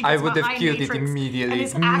 And then she I gets would have behind killed it Natrix immediately. and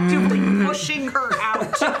is actively pushing her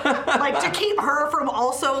out. Like, to keep her from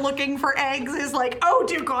also looking for eggs is like, oh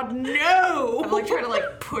dear god, no! I'm like trying to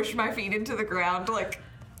like push my feet into the ground to like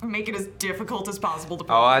make it as difficult as possible to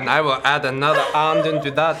push. Oh, and I will add another arm into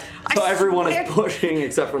that. So everyone is pushing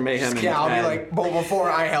except for Mayhem and Yeah, I'll be and- like, well, before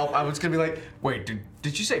I help, I was gonna be like, wait,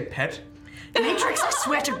 did you say pet? Natrix, I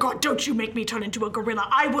swear to god, don't you make me turn into a gorilla.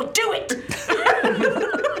 I will do it!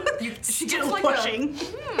 She Still gets like pushing.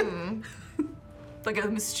 like a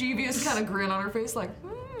mischievous kind of grin on her face, like,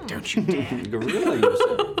 Don't you dare. Gorilla, you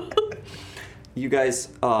said. You guys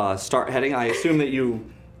start heading. I assume that you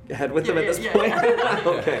head with them at this point?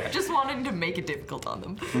 Okay. Just wanting to make it difficult on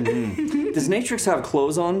them. Does Natrix have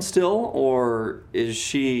clothes on still, or is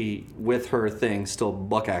she with her thing still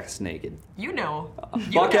buck-ass naked? You know.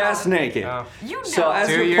 Buck-ass naked. You know. So as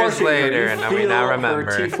 2 you're years pushing her, later, you and we now feel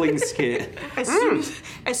remember. her tiefling skin.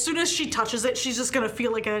 As soon as she touches it, she's just gonna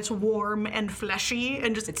feel like it's warm and fleshy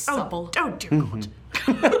and just It's supple. Oh dear god.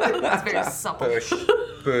 It's very supple.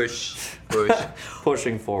 Push.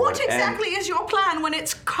 Pushing forward. What exactly is your plan when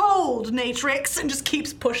it's cold, Natrix? And just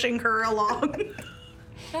keeps pushing her along.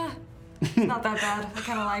 It's not that bad. I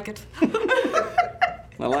kind of like it.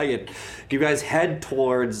 I like it. You guys head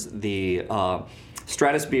towards the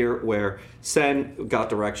Stratosphere where Sen got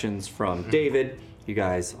directions from David. You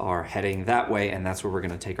guys are heading that way, and that's where we're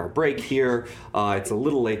going to take our break here. It's a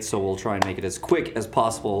little late, so we'll try and make it as quick as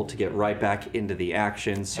possible to get right back into the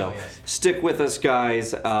action. So stick with us,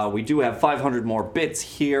 guys. We do have 500 more bits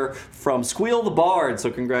here from Squeal the Bard,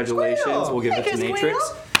 so congratulations. Squeal! We'll give it to Thank you,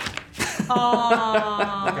 Natrix.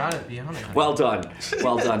 Got it beyond it. Well done.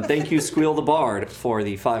 Well done. Thank you, Squeal the Bard, for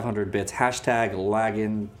the 500 bits. Hashtag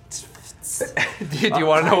laggin. Do you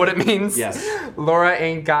want to know what it means? Yes. Laura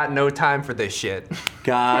ain't got no time for this shit.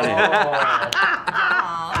 Got it.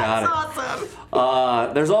 Got it.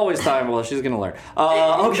 Awesome. There's always time. Well, she's gonna learn.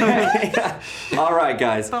 Okay. All right,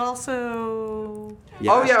 guys. But also, Oh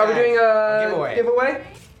yeah, are we doing a Giveaway.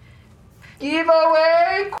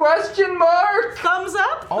 Giveaway? Question mark? thumbs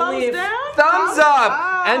up, Only thumbs if- down, Thumbs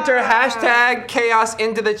up! Enter hashtag chaos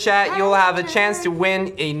into the chat. You'll have a chance to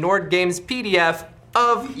win a Nord Games PDF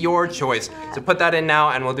of your choice. So put that in now,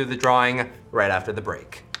 and we'll do the drawing right after the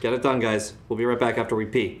break. Get it done, guys. We'll be right back after we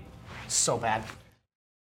pee. So bad.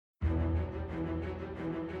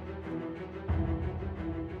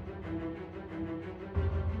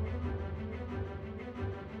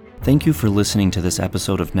 Thank you for listening to this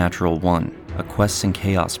episode of Natural One, a Quests and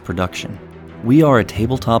Chaos production. We are a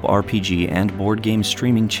tabletop RPG and board game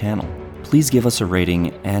streaming channel. Please give us a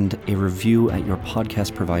rating and a review at your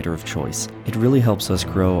podcast provider of choice. It really helps us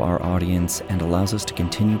grow our audience and allows us to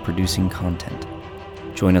continue producing content.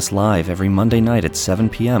 Join us live every Monday night at 7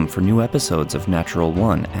 p.m. for new episodes of Natural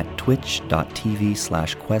One at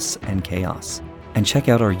twitch.tv/questsandchaos. And check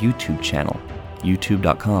out our YouTube channel,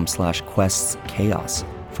 youtube.com/questschaos,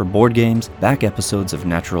 for board games, back episodes of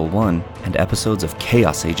Natural One, and episodes of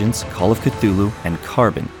Chaos Agents, Call of Cthulhu, and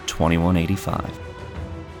Carbon 2185.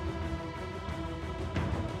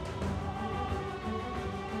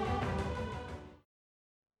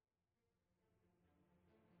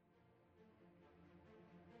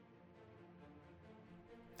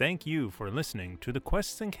 Thank you for listening to the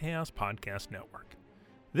Quests and Chaos Podcast Network.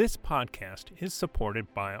 This podcast is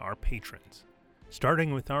supported by our patrons,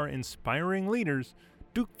 starting with our inspiring leaders,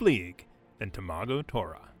 Duke Fleeg and Tamago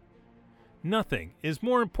Tora. Nothing is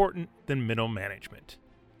more important than middle management.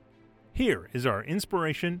 Here is our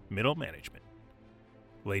inspiration middle management.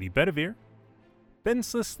 Lady Bedivere, Ben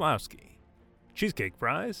Slislawski, Cheesecake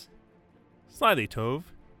Fries, Slyly Tove,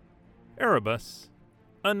 Erebus,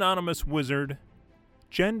 Anonymous Wizard,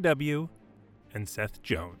 Jen W., and Seth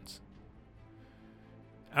Jones.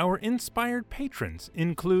 Our inspired patrons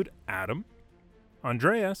include Adam,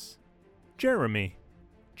 Andreas, Jeremy,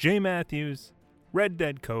 Jay Matthews, Red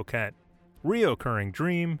Dead Coquette, Reoccurring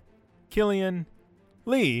Dream, Killian,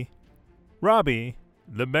 Lee, Robbie,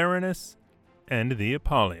 the Baroness, and the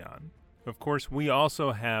Apollyon. Of course, we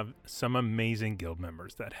also have some amazing guild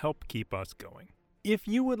members that help keep us going. If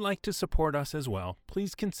you would like to support us as well,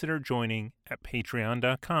 please consider joining at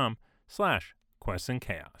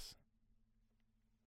patreon.com/questsandchaos.